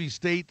 Mississippi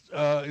State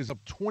is up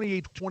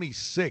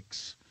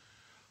 28-26.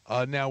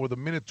 Now with a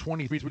minute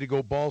 23 to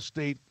go, Ball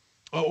State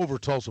over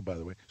Tulsa, by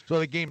the way. So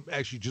the game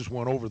actually just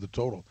went over the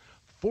total.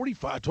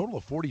 45, total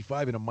of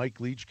 45 in a Mike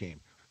Leach game.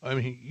 I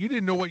mean, you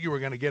didn't know what you were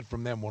going to get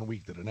from them one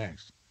week to the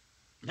next.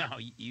 No,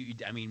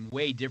 I mean,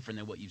 way different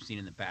than what you've seen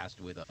in the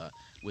past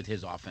with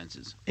his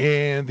offenses.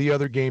 And the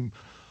other game,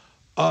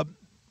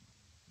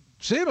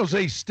 San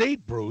Jose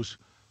State, Bruce,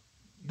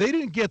 they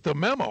didn't get the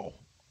memo.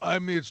 I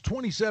mean, it's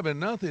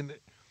 27-0,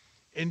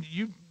 and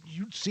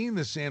you'd seen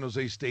the San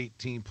Jose State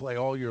team play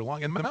all year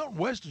long. And Mountain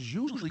West is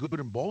usually good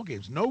in ball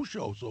games. No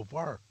show so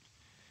far.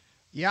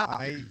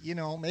 Yeah,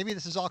 maybe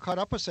this is all caught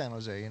up with San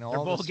Jose. Their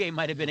bowl game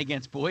might have been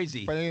against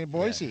Boise. But in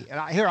Boise.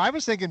 Yeah. And I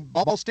was thinking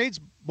Ball State's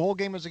bowl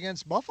game was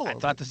against Buffalo. I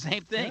thought the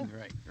same thing.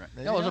 Yeah. Right.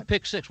 That was a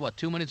pick six,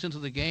 2 minutes into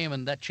the game,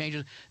 and that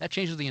changes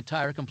the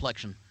entire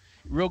complexion.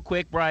 Real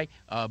quick, Bri,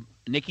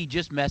 Nicky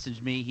just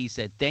messaged me. He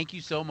said, thank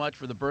you so much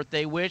for the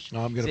birthday wish.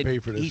 No, I'm going to pay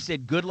for this. He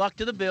said, good luck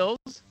to the Bills.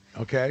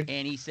 Okay.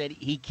 And he said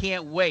he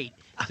can't wait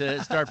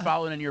to start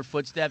following in your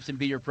footsteps and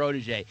be your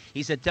protege.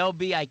 He said, tell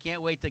B I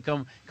can't wait to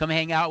come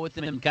hang out with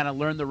him and kind of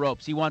learn the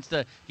ropes. He wants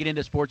to get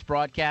into sports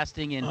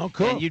broadcasting, and,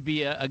 cool. and you'd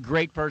be a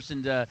great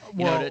person to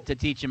to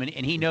teach him,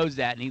 and he knows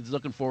that, and he's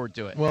looking forward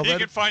to it. Well, he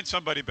can find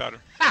somebody better.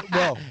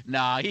 Well,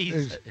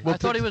 he's. I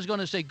thought he was going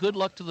to say good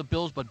luck to the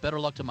Bills, but better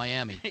luck to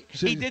Miami.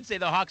 He did say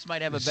the Hawks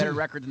might have a better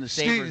record than the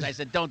Sabres. I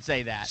said, don't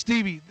say that.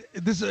 Stevie,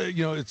 this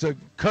it's a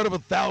cut of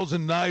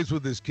 1,000 knives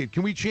with this kid.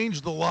 Can we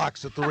change the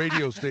locks at the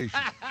radio station?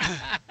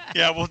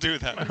 Yeah, we'll do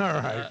that.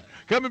 All right.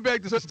 Coming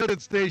back to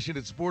Sunset Station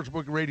at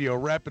Sportsbook Radio,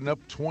 wrapping up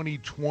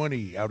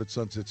 2020 out at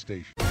Sunset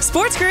Station.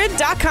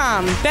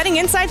 SportsGrid.com. Betting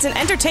insights and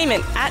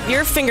entertainment at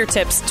your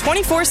fingertips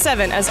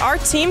 24/7 as our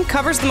team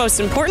covers the most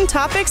important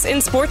topics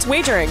in sports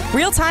wagering.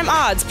 Real-time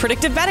odds,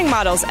 predictive betting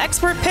models,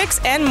 expert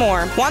picks, and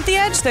more. Want the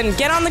edge? Then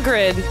get on the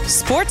grid.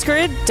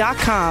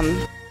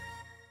 SportsGrid.com.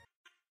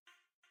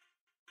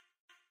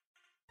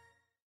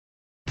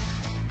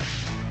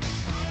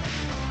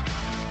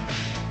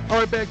 All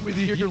right, back with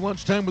you here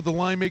lunchtime with the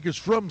line makers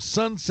from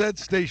Sunset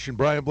Station.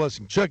 Brian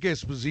Blessing, Chuck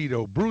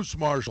Esposito, Bruce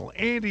Marshall,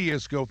 Andy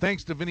Iskoe.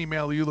 Thanks to Vinny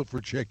Magliulo for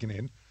checking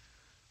in.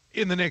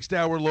 In the next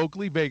hour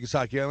locally, Vegas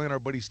Hockey Island, our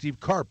buddy Steve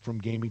Karp from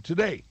Gaming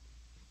Today.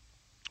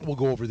 We'll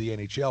go over the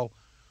NHL,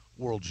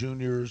 World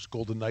Juniors,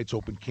 Golden Knights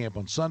open camp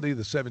on Sunday.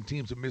 The 7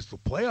 teams that missed the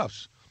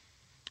playoffs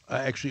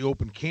actually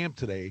opened camp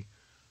today.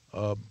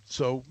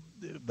 So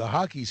the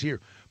hockey's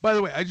here. By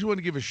the way, I just want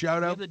to give a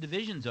shout out. The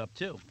division's up,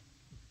 too.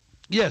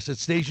 Yes, at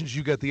stations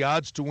you got the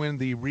odds to win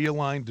the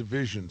realigned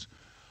divisions.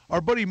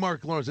 Our buddy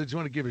Mark Lawrence, I just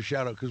want to give a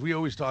shout out because we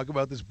always talk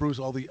about this, Bruce,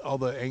 all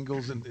the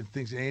angles and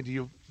things. Andy,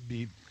 you'll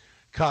be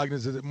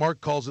cognizant that Mark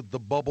calls it the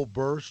bubble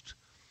burst.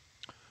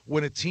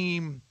 When a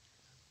team,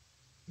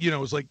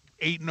 is like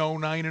 8-0,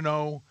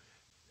 9-0,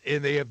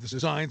 and they have the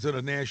signs on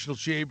a national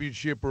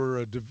championship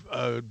or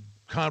a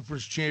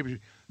conference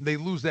championship, and they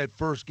lose that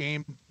first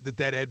game,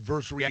 that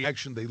adverse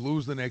reaction, they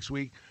lose the next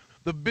week.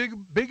 The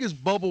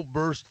biggest bubble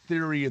burst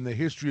theory in the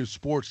history of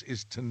sports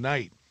is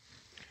tonight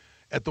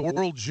at the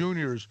World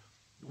Juniors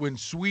when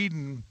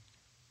Sweden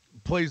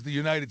plays the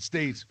United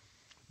States.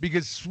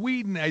 Because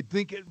Sweden, I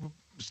think,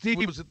 Steve,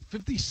 was it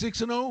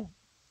 56-0?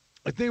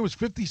 I think it was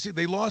 56.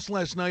 They lost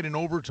last night in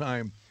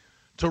overtime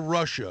to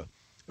Russia.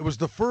 It was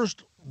the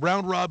first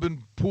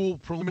round-robin pool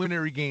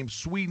preliminary game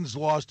Sweden's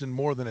lost in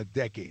more than a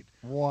decade.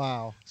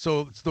 Wow.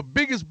 So it's the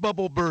biggest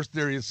bubble burst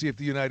there. You'll see if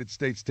the United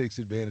States takes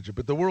advantage of it.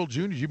 But the World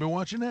Juniors, you've been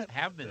watching that?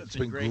 Have been. It's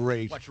been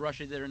great. Watched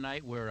Russia the other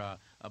night where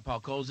Paul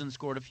Kozin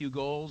scored a few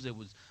goals. It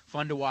was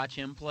fun to watch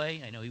him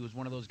play. I know he was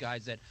one of those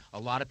guys that a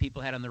lot of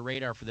people had on the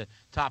radar for the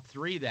top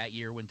 3 that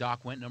year when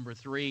Doc went number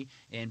 3.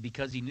 And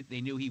because they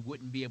knew he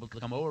wouldn't be able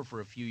to come over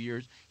for a few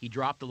years, he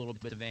dropped a little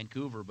bit to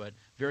Vancouver. But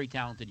very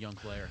talented young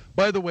player.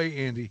 By the way,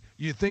 Andy,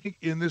 you think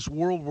in this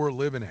world we're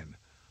living in,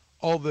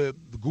 all the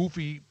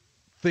goofy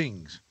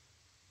things,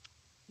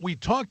 we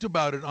talked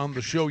about it on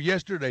the show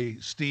yesterday,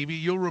 Stevie.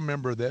 You'll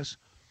remember this.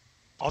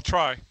 I'll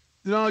try.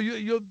 No,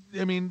 you'll.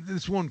 I mean,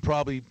 this one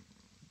probably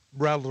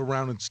rattled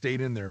around and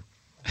stayed in there.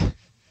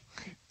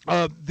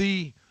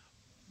 The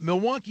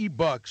Milwaukee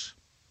Bucks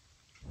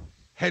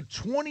had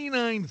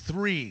 29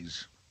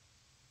 threes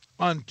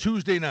on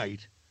Tuesday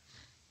night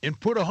and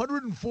put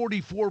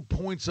 144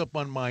 points up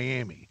on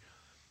Miami.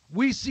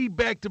 We see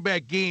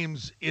back-to-back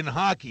games in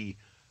hockey,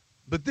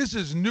 but this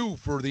is new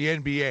for the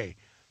NBA.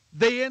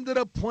 They ended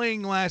up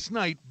playing last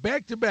night,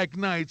 back-to-back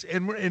nights,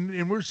 and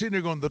we're sitting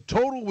there going, the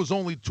total was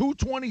only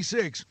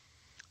 226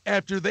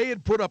 after they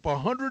had put up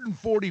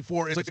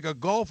 144. It's like a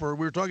golfer.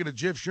 We were talking to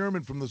Jeff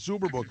Sherman from the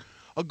Superbook.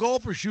 A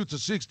golfer shoots a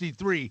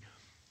 63.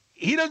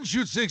 He doesn't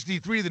shoot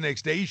 63 the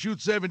next day. He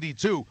shoots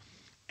 72.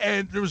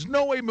 And there was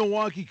no way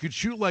Milwaukee could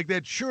shoot like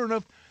that. Sure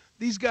enough,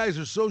 these guys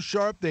are so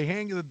sharp. They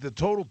hang the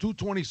total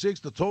 226.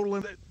 The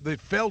total, they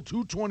fell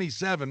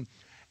 227,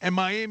 and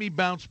Miami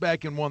bounced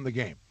back and won the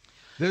game.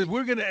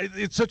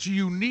 It's such a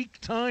unique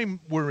time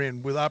we're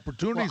in with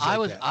opportunities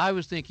that. I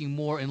was thinking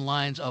more in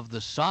lines of the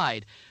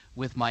side,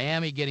 with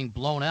Miami getting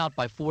blown out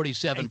by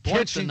 47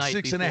 points the night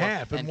before.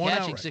 And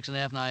catching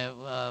 6.5.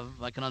 Now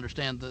I can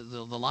understand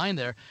the line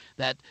there.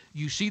 That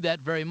you see that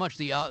very much.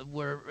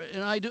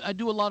 And I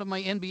do a lot of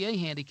my NBA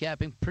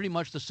handicapping pretty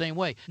much the same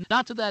way.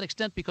 Not to that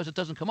extent because it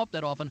doesn't come up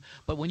that often.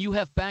 But when you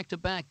have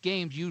back-to-back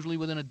games, usually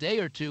within a day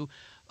or two,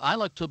 I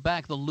like to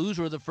back the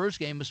loser of the first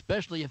game,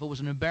 especially if it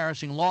was an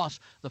embarrassing loss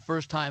the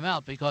first time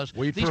out. Because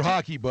wait for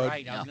hockey, bud.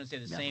 Right, I was going to say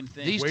the same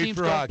thing. These teams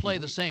don't play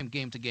the same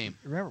game to game.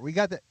 Remember,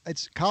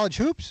 it's college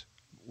hoops.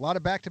 A lot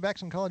of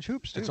back-to-backs in college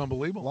hoops, too. It's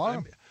unbelievable. A lot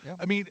of them. Yeah.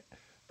 I mean,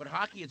 but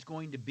hockey, it's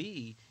going to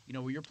be,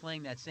 where you're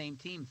playing that same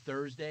team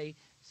Thursday,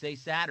 say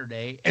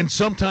Saturday, and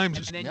sometimes,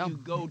 and then you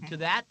go to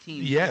that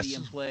team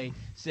and play,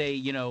 say,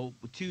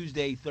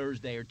 Tuesday,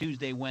 Thursday, or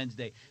Tuesday,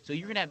 Wednesday. So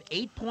you're going to have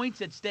 8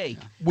 points at stake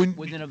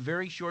within a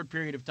very short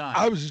period of time.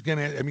 I was just going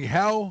to,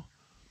 how,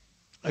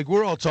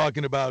 we're all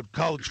talking about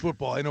college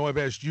football. I know I've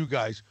asked you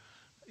guys,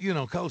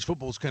 college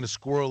football is kind of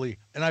squirrely,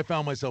 and I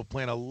found myself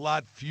playing a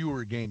lot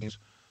fewer games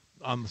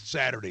on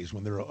Saturdays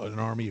when there are an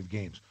army of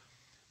games.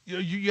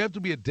 you have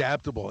to be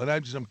adaptable. And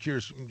I'm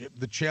curious,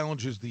 the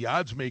challenges the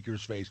odds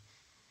makers face.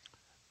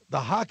 The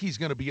hockey's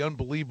going to be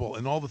unbelievable,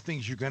 and all the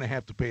things you're going to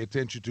have to pay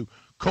attention to.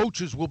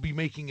 Coaches will be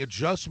making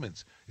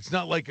adjustments. It's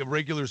not like a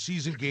regular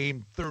season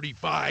game,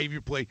 35,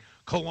 you play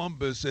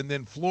Columbus, and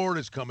then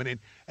Florida's coming in,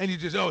 and you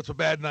just, it's a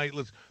bad night.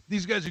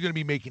 These guys are going to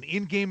be making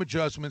in-game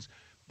adjustments,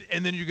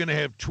 and then you're going to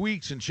have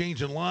tweaks and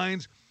changing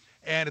lines,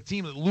 and a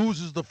team that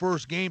loses the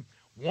first game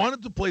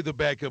wanted to play the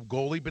backup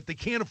goalie, but they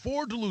can't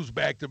afford to lose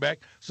back-to-back,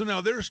 so now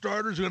their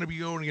starters are going to be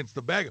going against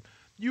the backup.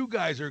 You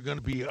guys are going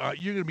to be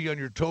you're going to be on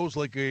your toes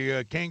like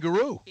a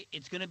kangaroo.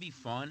 It's going to be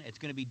fun. It's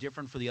going to be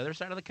different for the other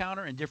side of the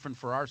counter and different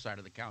for our side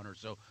of the counter.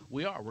 So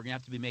we're going to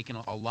have to be making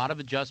a lot of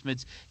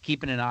adjustments,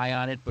 keeping an eye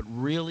on it, but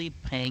really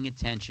paying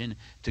attention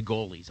to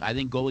goalies. I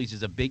think goalies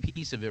is a big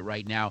piece of it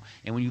right now.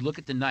 And when you look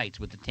at the Knights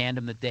with the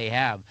tandem that they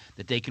have,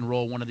 that they can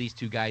roll one of these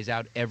two guys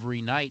out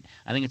every night,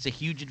 I think it's a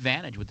huge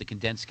advantage with the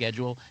condensed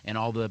schedule and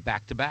all the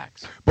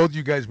back-to-backs. Both of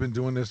you guys been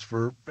doing this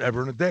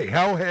forever and a day.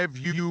 How have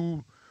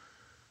you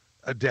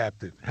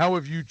adapted? How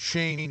have you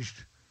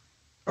changed,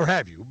 or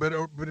have you? But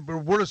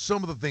what are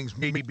some of the things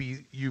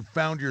maybe you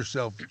found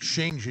yourself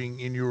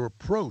changing in your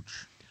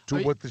approach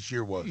to what this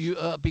year was?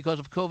 Because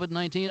of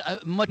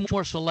COVID-19, much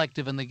more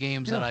selective in the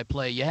games that I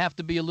play. You have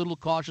to be a little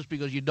cautious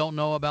because you don't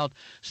know about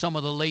some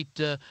of the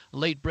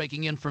late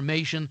breaking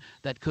information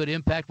that could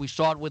impact. We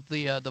saw it with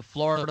the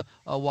Florida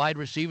wide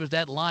receivers.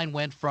 That line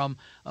went from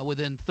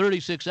within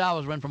 36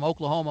 hours went from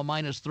Oklahoma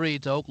 -3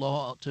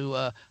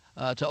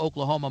 to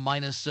Oklahoma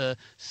minus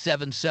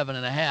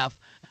 7.5,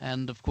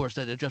 and of course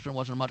that adjustment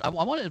wasn't much. I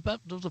wanted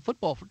about the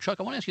football, Chuck.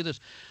 I want to ask you this: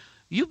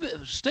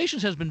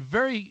 Stations has been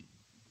very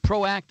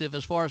proactive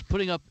as far as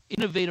putting up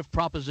innovative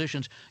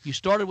propositions. You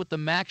started with the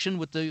Maction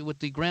with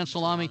the Grand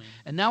Salami,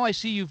 and now I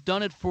see you've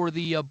done it for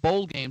the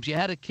bowl games. You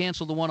had to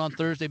cancel the one on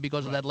Thursday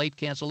because of that late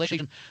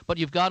cancellation, but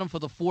you've got them for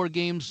the 4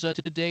 games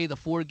today, the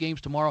 4 games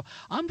tomorrow.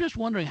 I'm just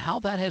wondering how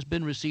that has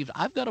been received.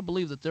 I've got to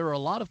believe that there are a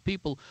lot of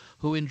people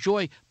who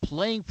enjoy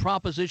playing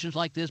propositions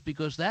like this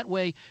because that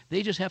way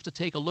they just have to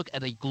take a look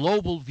at a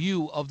global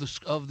view of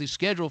the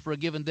schedule for a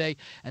given day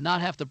and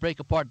not have to break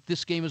apart.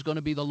 This game is going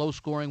to be the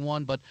low-scoring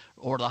one,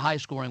 or the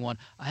high-scoring one.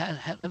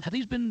 Have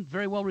these been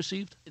very well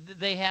received?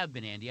 They have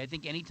been, Andy. I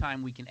think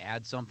anytime we can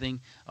add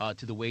something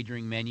to the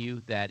wagering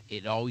menu, that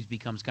it always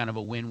becomes kind of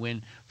a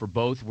win-win for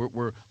both.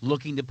 We're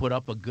looking to put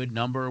up a good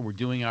number. We're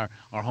doing our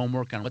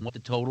homework on what the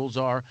totals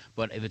are.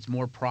 But if it's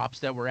more props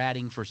that we're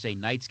adding for, say,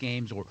 Knights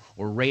games or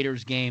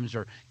Raiders games,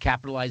 or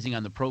capitalizing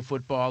on the pro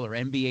football or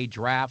NBA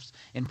drafts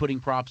and putting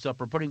props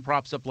up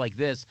like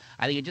this,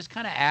 I think it just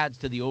kind of adds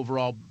to the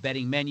overall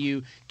betting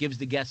menu, gives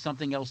the guests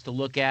something else to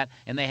look at,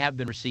 and they have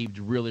been received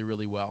really,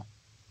 really well.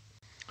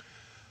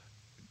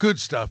 Good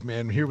stuff,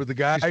 man. Here with the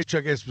guys,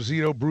 Chuck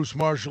Esposito, Bruce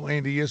Marshall,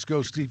 Andy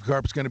Iskoe. Steve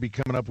Carp's going to be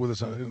coming up with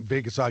us on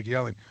Vegas Hockey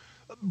Island.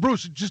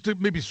 Bruce, just to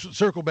maybe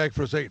circle back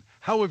for a second,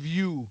 how have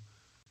you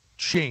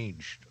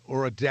changed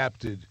or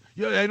adapted?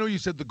 I know you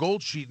said the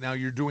Gold Sheet, now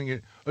you're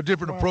doing a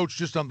different approach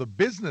just on the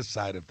business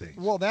side of things.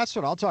 Well, that's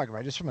what I'll talk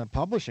about. Just from a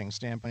publishing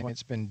standpoint,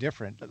 it's been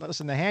different.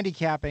 Listen, the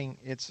handicapping,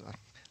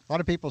 a lot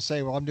of people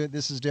say, well,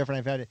 this is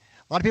different. A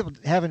lot of people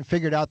haven't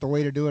figured out the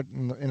way to do it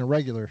in a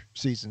regular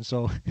season.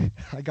 So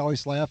I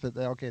always laugh at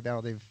that. Okay,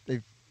 now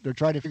they're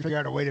trying to figure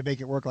out a way to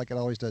make it work like it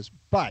always does.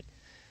 But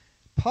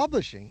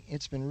publishing,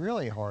 it's been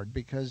really hard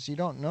because you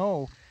don't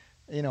know,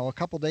 a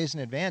couple days in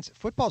advance.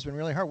 Football's been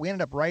really hard. We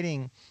ended up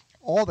writing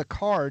all the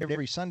cards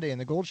every Sunday in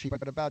the Gold Sheet,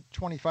 but about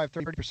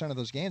 25-30% of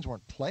those games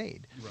weren't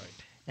played. Right.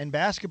 And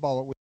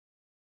basketball,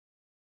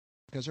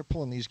 because they're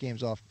pulling these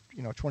games off,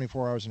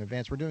 24 hours in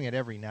advance. We're doing it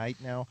every night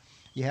now.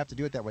 You have to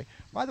do it that way.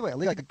 By the way,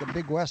 like the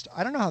Big West,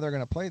 I don't know how they're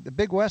going to play. The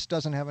Big West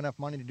doesn't have enough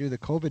money to do the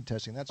COVID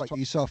testing. That's why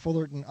you saw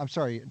Fullerton's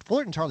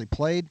hardly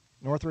played.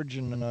 Northridge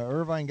and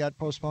Irvine got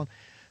postponed.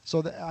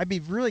 So I'd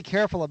be really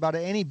careful about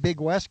any Big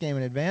West game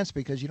in advance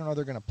because you don't know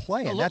they're going to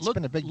play, and that's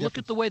been a big difference. Look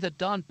at the way that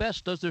Don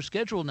Best does their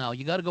schedule now.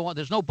 You got to go on.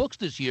 There's no books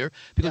this year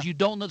because you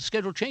don't know the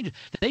schedule changes.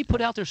 They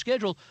put out their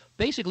schedule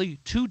basically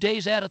 2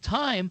 days at a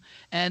time,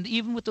 and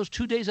even with those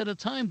 2 days at a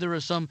time, there are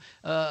some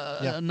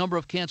a number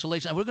of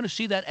cancellations. And we're going to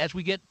see that as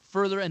we get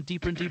further and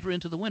deeper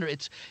into the winter.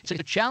 It's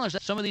a challenge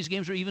that some of these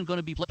games are even going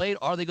to be played.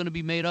 Are they going to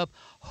be made up?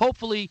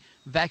 Hopefully,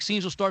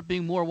 vaccines will start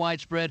being more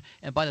widespread,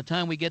 and by the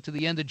time we get to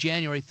the end of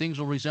January, things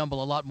will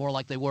resemble a lot more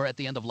like they were at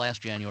the end of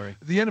last January.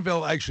 The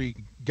NFL actually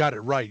got it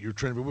right. You're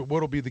trying to,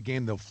 what'll be the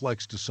game they'll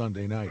flex to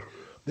Sunday night?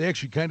 They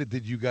actually kind of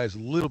did you guys a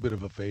little bit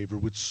of a favor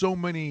with so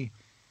many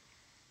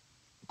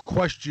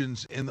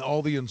questions and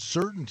all the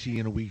uncertainty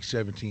in a Week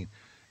 17.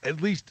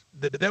 At least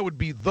that would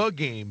be the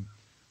game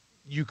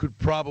you could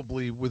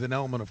probably, with an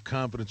element of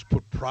confidence,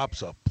 put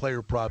props up,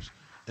 player props,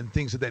 and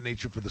things of that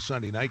nature for the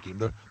Sunday night game.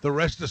 The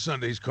rest of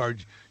Sunday's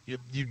card,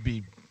 you'd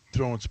be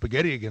throwing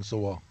spaghetti against the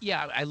wall.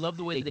 Yeah, I love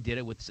the way they did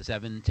it with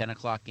 7, 10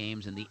 o'clock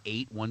games and the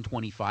 8,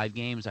 125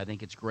 games. I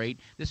think it's great.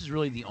 This is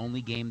really the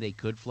only game they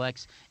could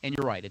flex. And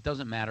you're right, it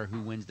doesn't matter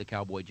who wins the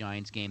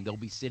Cowboy-Giants game. They'll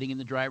be sitting in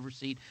the driver's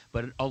seat,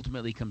 but it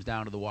ultimately comes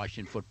down to the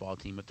Washington football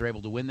team. If they're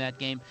able to win that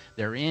game,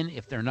 they're in.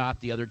 If they're not,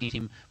 the other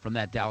team from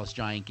that Dallas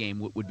Giant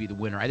game would be the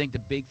winner. I think the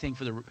big thing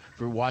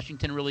for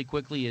Washington really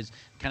quickly is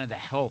kind of the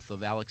health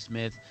of Alex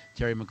Smith,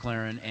 Terry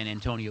McLaurin, and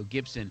Antonio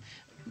Gibson.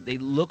 They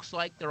looks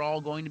like they're all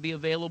going to be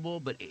available,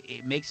 but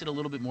it makes it a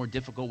little bit more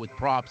difficult with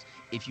props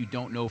if you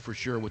don't know for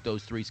sure with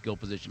those 3 skill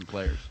position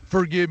players.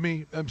 Forgive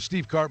me,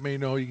 Steve Cart may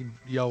know. You can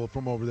yell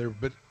from over there,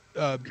 but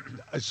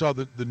I saw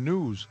the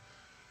news.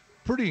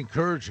 Pretty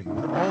encouraging.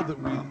 All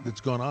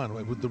that's gone on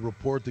with the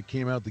report that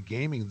came out, the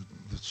gaming,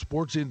 the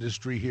sports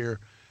industry here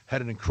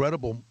had an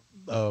incredible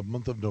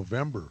month of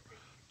November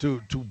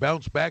to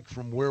bounce back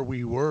from where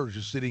we were,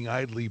 just sitting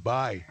idly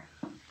by.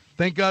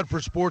 Thank God for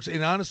sports,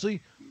 and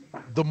honestly,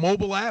 the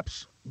mobile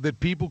apps that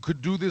people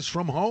could do this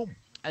from home.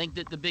 I think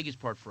that the biggest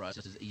part for us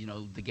is,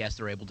 the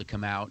guests are able to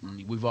come out,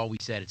 and we've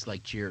always said it's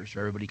like Cheers.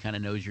 Everybody kind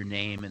of knows your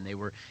name, and they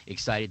were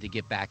excited to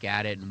get back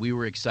at it, and we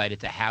were excited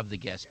to have the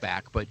guests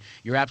back. But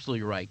you're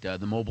absolutely right. The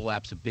mobile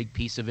app's a big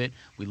piece of it.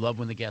 We love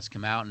when the guests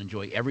come out and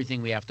enjoy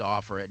everything we have to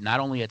offer, not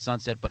only at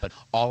Sunset, but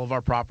all of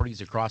our properties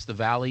across the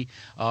valley.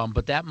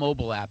 But that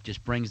mobile app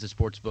just brings the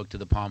sports book to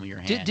the palm of your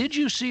hand. Did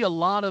you see a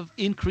lot of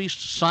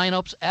increased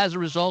signups as a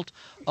result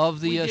of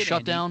the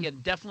shutdown? Yeah,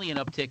 definitely an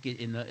uptick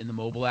in the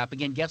mobile app.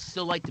 Again, guests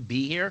still like to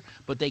be here,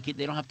 but they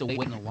don't have to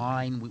wait in the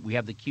line. We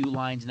have the queue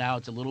lines now.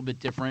 It's a little bit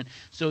different.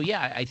 So,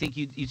 yeah, I think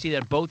you see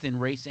that both in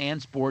race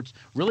and sports,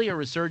 really a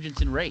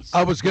resurgence in race.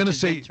 I was going to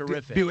say,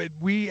 terrific.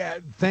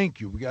 Thank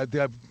you.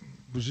 I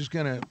was just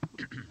going to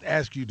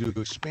ask you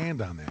to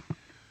expand on that.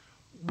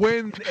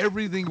 When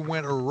everything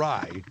went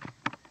awry,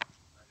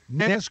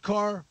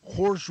 NASCAR,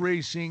 horse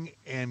racing,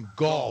 and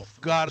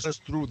golf got us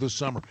through the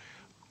summer.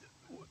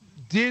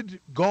 Did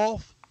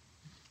golf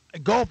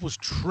was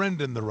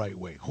trending the right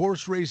way.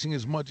 Horse racing,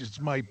 as much as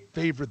it's my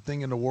favorite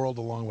thing in the world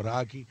along with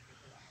hockey,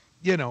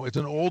 it's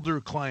an older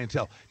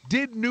clientele.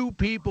 Did new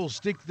people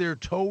stick their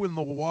toe in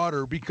the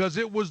water because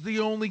it was the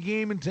only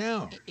game in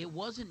town? It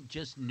wasn't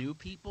just new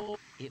people.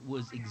 It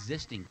was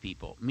existing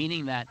people,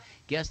 meaning that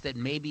guests that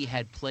maybe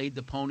had played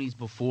the ponies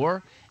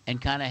before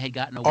and kind of had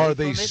gotten away from it. Are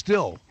they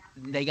still?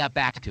 They got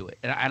back to it.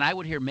 And I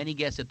would hear many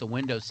guests at the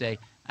window say,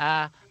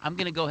 I'm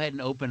going to go ahead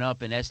and open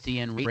up an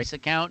STN race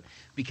account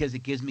because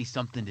it gives me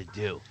something to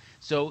do.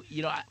 So,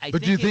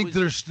 But do you think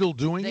they're still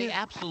doing it? They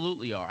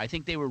absolutely are. I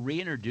think they were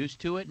reintroduced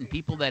to it, and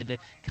people that had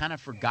kind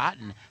of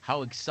forgotten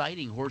how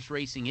exciting horse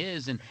racing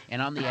is. And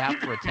on the app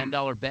for a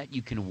 $10 bet,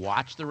 you can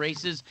watch the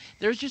races.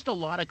 There's just a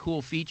lot of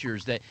cool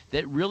features that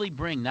really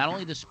bring not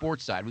only the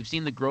sports side. We've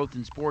seen the growth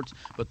in sports,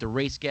 but the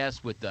race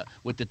guests with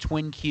the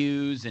twin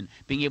queues and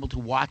being able to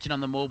watch it on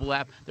the mobile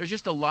app. There's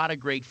just a lot of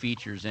great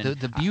features. And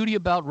the beauty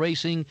about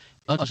racing,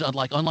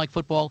 unlike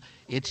football,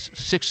 it's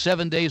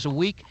 6-7 days a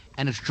week,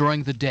 and it's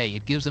during the day.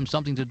 It gives them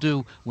something to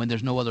do when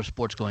there's no other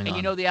sports going on. And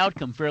you know the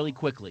outcome fairly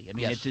quickly. I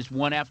mean, Yes. It's just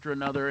one after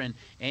another, and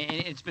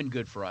it's been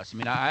good for us. I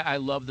mean, I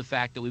love the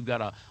fact that we've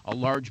got a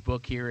large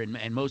book here,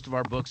 and most of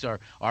our books are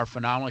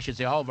phenomenal. I should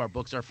say all of our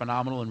books are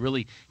phenomenal and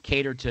really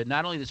cater to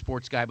not only the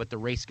sports guy, but the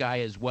race guy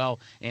as well.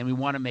 And we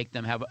want to make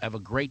them have a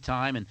great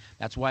time, and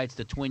that's why it's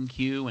the Twin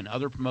Q and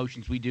other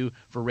promotions we do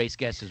for race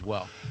guests as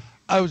well.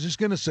 I was just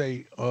going to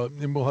say,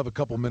 and we'll have a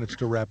couple minutes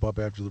to wrap up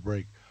after the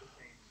break,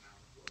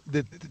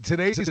 that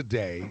today's a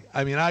day.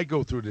 I mean, I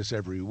go through this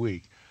every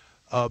week.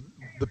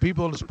 The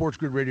people on the Sports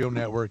Grid Radio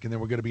Network, and then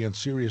we're going to be on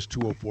Sirius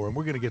 204, and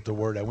we're going to get the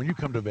word out. When you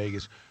come to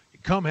Vegas,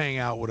 come hang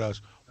out with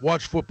us.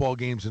 Watch football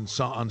games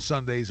on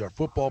Sundays, our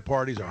football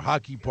parties, our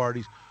hockey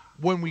parties,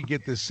 when we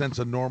get this sense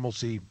of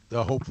normalcy,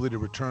 hopefully to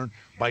return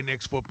by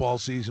next football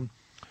season.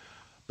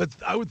 But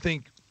I would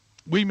think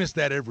we miss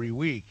that every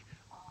week.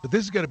 But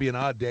this is going to be an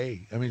odd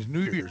day. I mean, it's New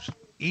Year's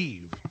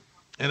Eve.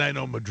 And I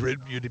know Madrid,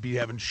 you'd be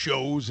having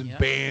shows and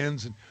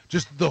bands and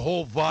just the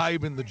whole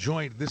vibe in the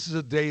joint. This is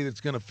a day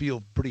that's going to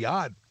feel pretty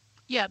odd.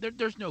 Yeah,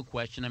 there's no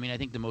question. I mean, I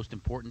think the most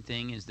important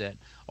thing is that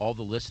all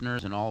the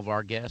listeners and all of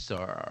our guests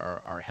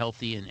are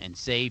healthy and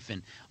safe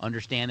and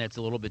understand that it's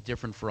a little bit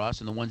different for us.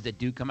 And the ones that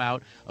do come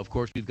out, of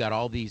course, we've got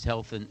all these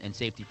health and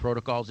safety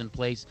protocols in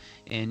place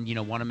and,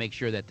 want to make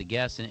sure that the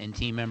guests and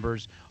team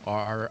members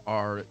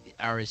are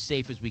as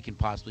safe as we can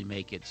possibly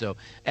make it. So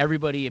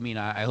everybody, I mean,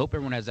 I hope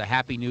everyone has a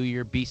happy new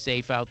year. Be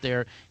safe out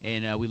there.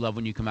 And we love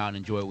when you come out and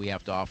enjoy what we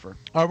have to offer.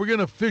 All right, we're going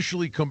to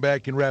officially come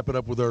back and wrap it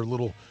up with our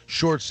little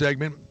short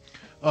segment.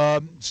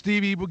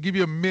 Stevie, we'll give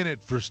you a minute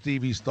for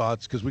Stevie's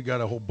thoughts because we got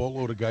a whole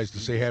boatload of guys to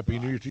say Happy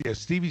New Year to you. Yeah,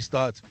 Stevie's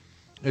thoughts.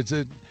 It's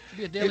Should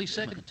be a daily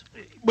segment.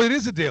 But it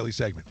is a daily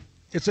segment.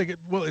 It's like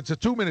it's a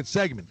 2-minute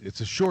segment.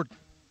 It's a short,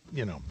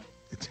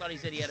 I thought he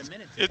said he had a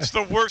minute. It's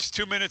the worst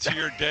 2 minutes of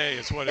your day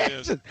is what it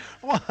is.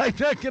 Well, I'm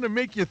not going to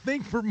make you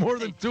think for more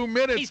than 2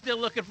 minutes. He's still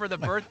looking for the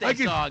birthday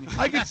song.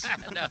 I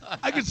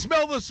can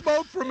smell the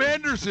smoke from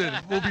Anderson.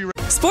 We'll be right.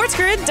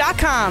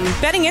 SportsGrid.com.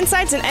 Betting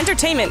insights and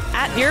entertainment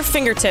at your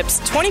fingertips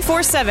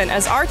 24/7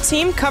 as our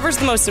team covers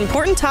the most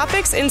important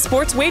topics in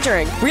sports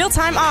wagering.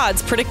 Real-time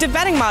odds, predictive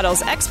betting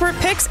models, expert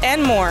picks,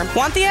 and more.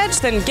 Want the edge?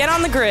 Then get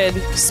on the grid.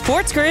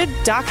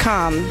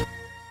 SportsGrid.com.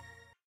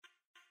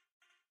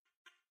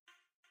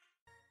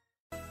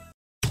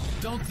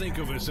 Don't think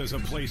of us as a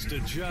place to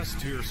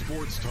just hear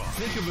sports talk.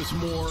 Think of us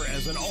more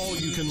as an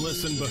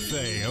all-you-can-listen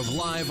buffet of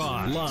live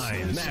odds,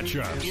 lines,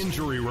 matchups,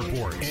 injury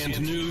reports, and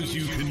news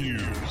you can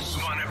use.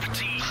 Bon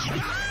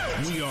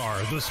appetit. We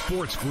are the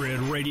Sports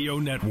Grid Radio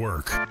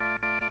Network.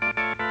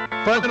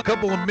 Final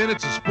couple of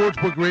minutes of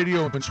Sportsbook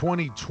Radio in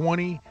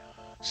 2020.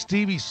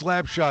 Stevie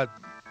Slapshot,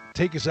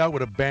 take us out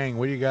with a bang.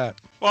 What do you got?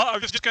 Well, I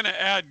was just going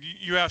to add,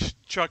 you asked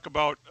Chuck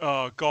about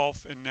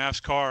golf and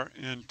NASCAR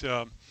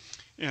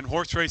and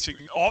horse racing,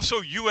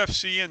 also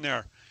UFC in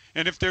there.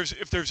 And if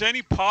there's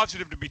any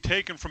positive to be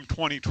taken from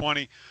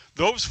 2020,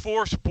 those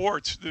four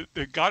sports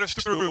that got us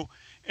through,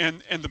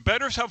 and the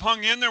bettors have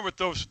hung in there with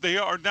those. They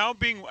are now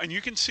being, and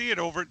you can see it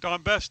over at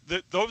Don Best,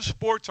 that those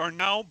sports are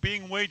now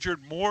being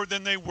wagered more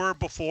than they were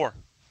before.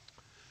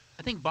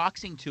 I think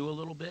boxing too a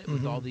little bit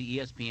with all the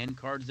ESPN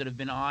cards that have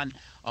been on.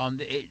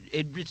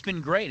 It's been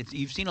great.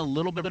 You've seen a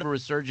little bit of a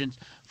resurgence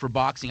for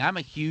boxing. I'm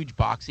a huge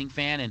boxing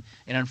fan, and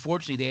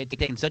unfortunately they had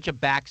taken such a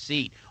back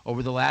seat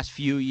over the last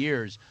few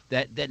years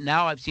that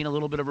now I've seen a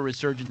little bit of a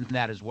resurgence in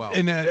that as well.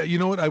 And you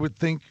know what? I would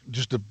think,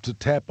 just to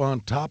tap on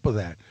top of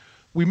that,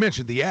 we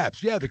mentioned the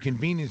apps. Yeah, the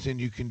convenience,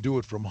 and you can do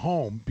it from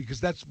home because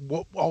that's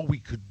all we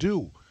could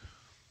do.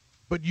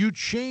 But you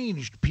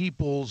changed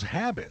people's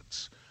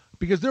habits.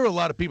 Because there are a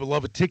lot of people who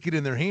have a ticket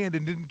in their hand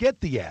and didn't get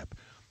the app.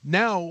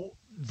 Now,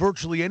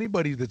 virtually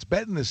anybody that's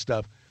betting this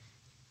stuff,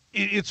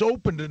 it's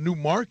opened a new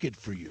market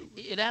for you.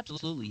 It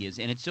absolutely is,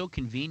 and it's so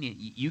convenient.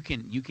 You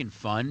can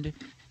fund,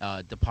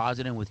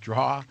 deposit, and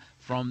withdraw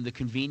from the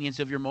convenience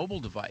of your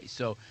mobile device.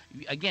 So,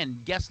 again,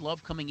 guests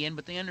love coming in,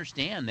 but they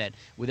understand that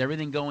with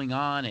everything going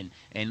on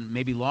and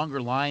maybe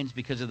longer lines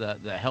because of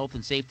the health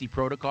and safety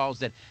protocols,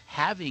 that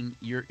having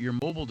your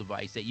mobile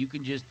device that you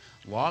can just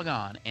log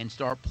on and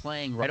start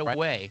playing right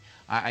away,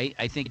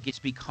 I think it's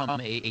become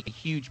a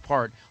huge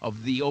part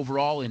of the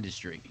overall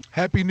industry.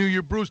 Happy New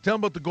Year, Bruce. Tell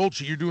them about the Gold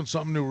Sheet. You're doing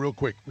something new real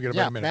quick. We got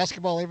about a minute.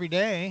 Basketball every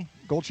day.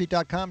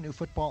 Goldsheet.com, new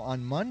football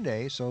on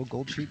Monday, so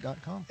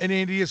goldsheet.com. And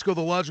Andy Iskoe,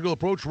 The Logical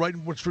Approach, right?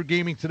 What's for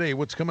gaming today?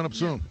 What's coming up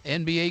soon?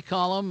 NBA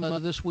column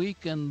this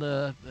week, and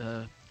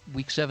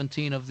week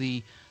 17 of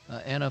the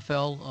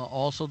NFL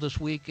also this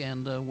week,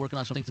 and working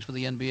on some things for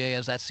the NBA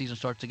as that season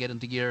starts to get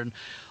into gear. And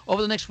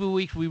over the next few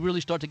weeks, we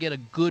really start to get a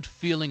good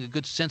feeling, a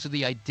good sense of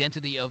the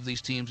identity of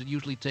these teams. It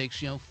usually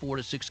takes 4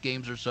 to 6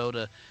 games or so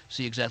to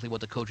see exactly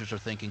what the coaches are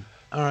thinking.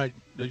 All right.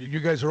 You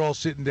guys are all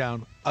sitting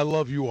down. I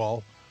love you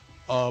all.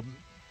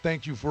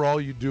 Thank you for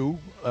all you do,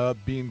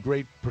 being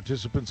great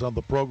participants on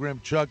the program.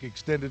 Chuck,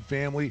 extended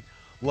family,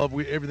 love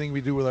everything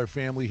we do with our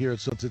family here at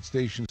Sunset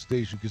Station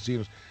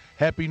Casinos.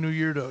 Happy New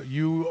Year to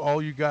you,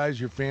 all you guys,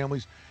 your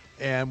families,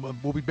 and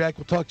we'll be back.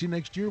 We'll talk to you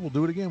next year. We'll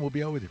do it again. We'll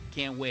be out with you.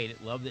 Can't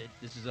wait. Love that.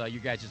 This is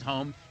your guys'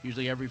 home,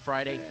 usually every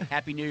Friday.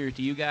 Happy New Year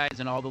to you guys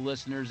and all the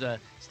listeners.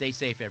 Stay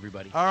safe,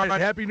 everybody. All right.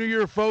 Happy New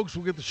Year, folks.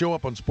 We'll get the show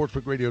up on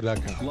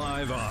sportsbookradio.com.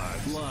 Live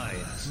odds,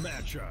 lines,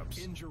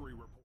 matchups, injury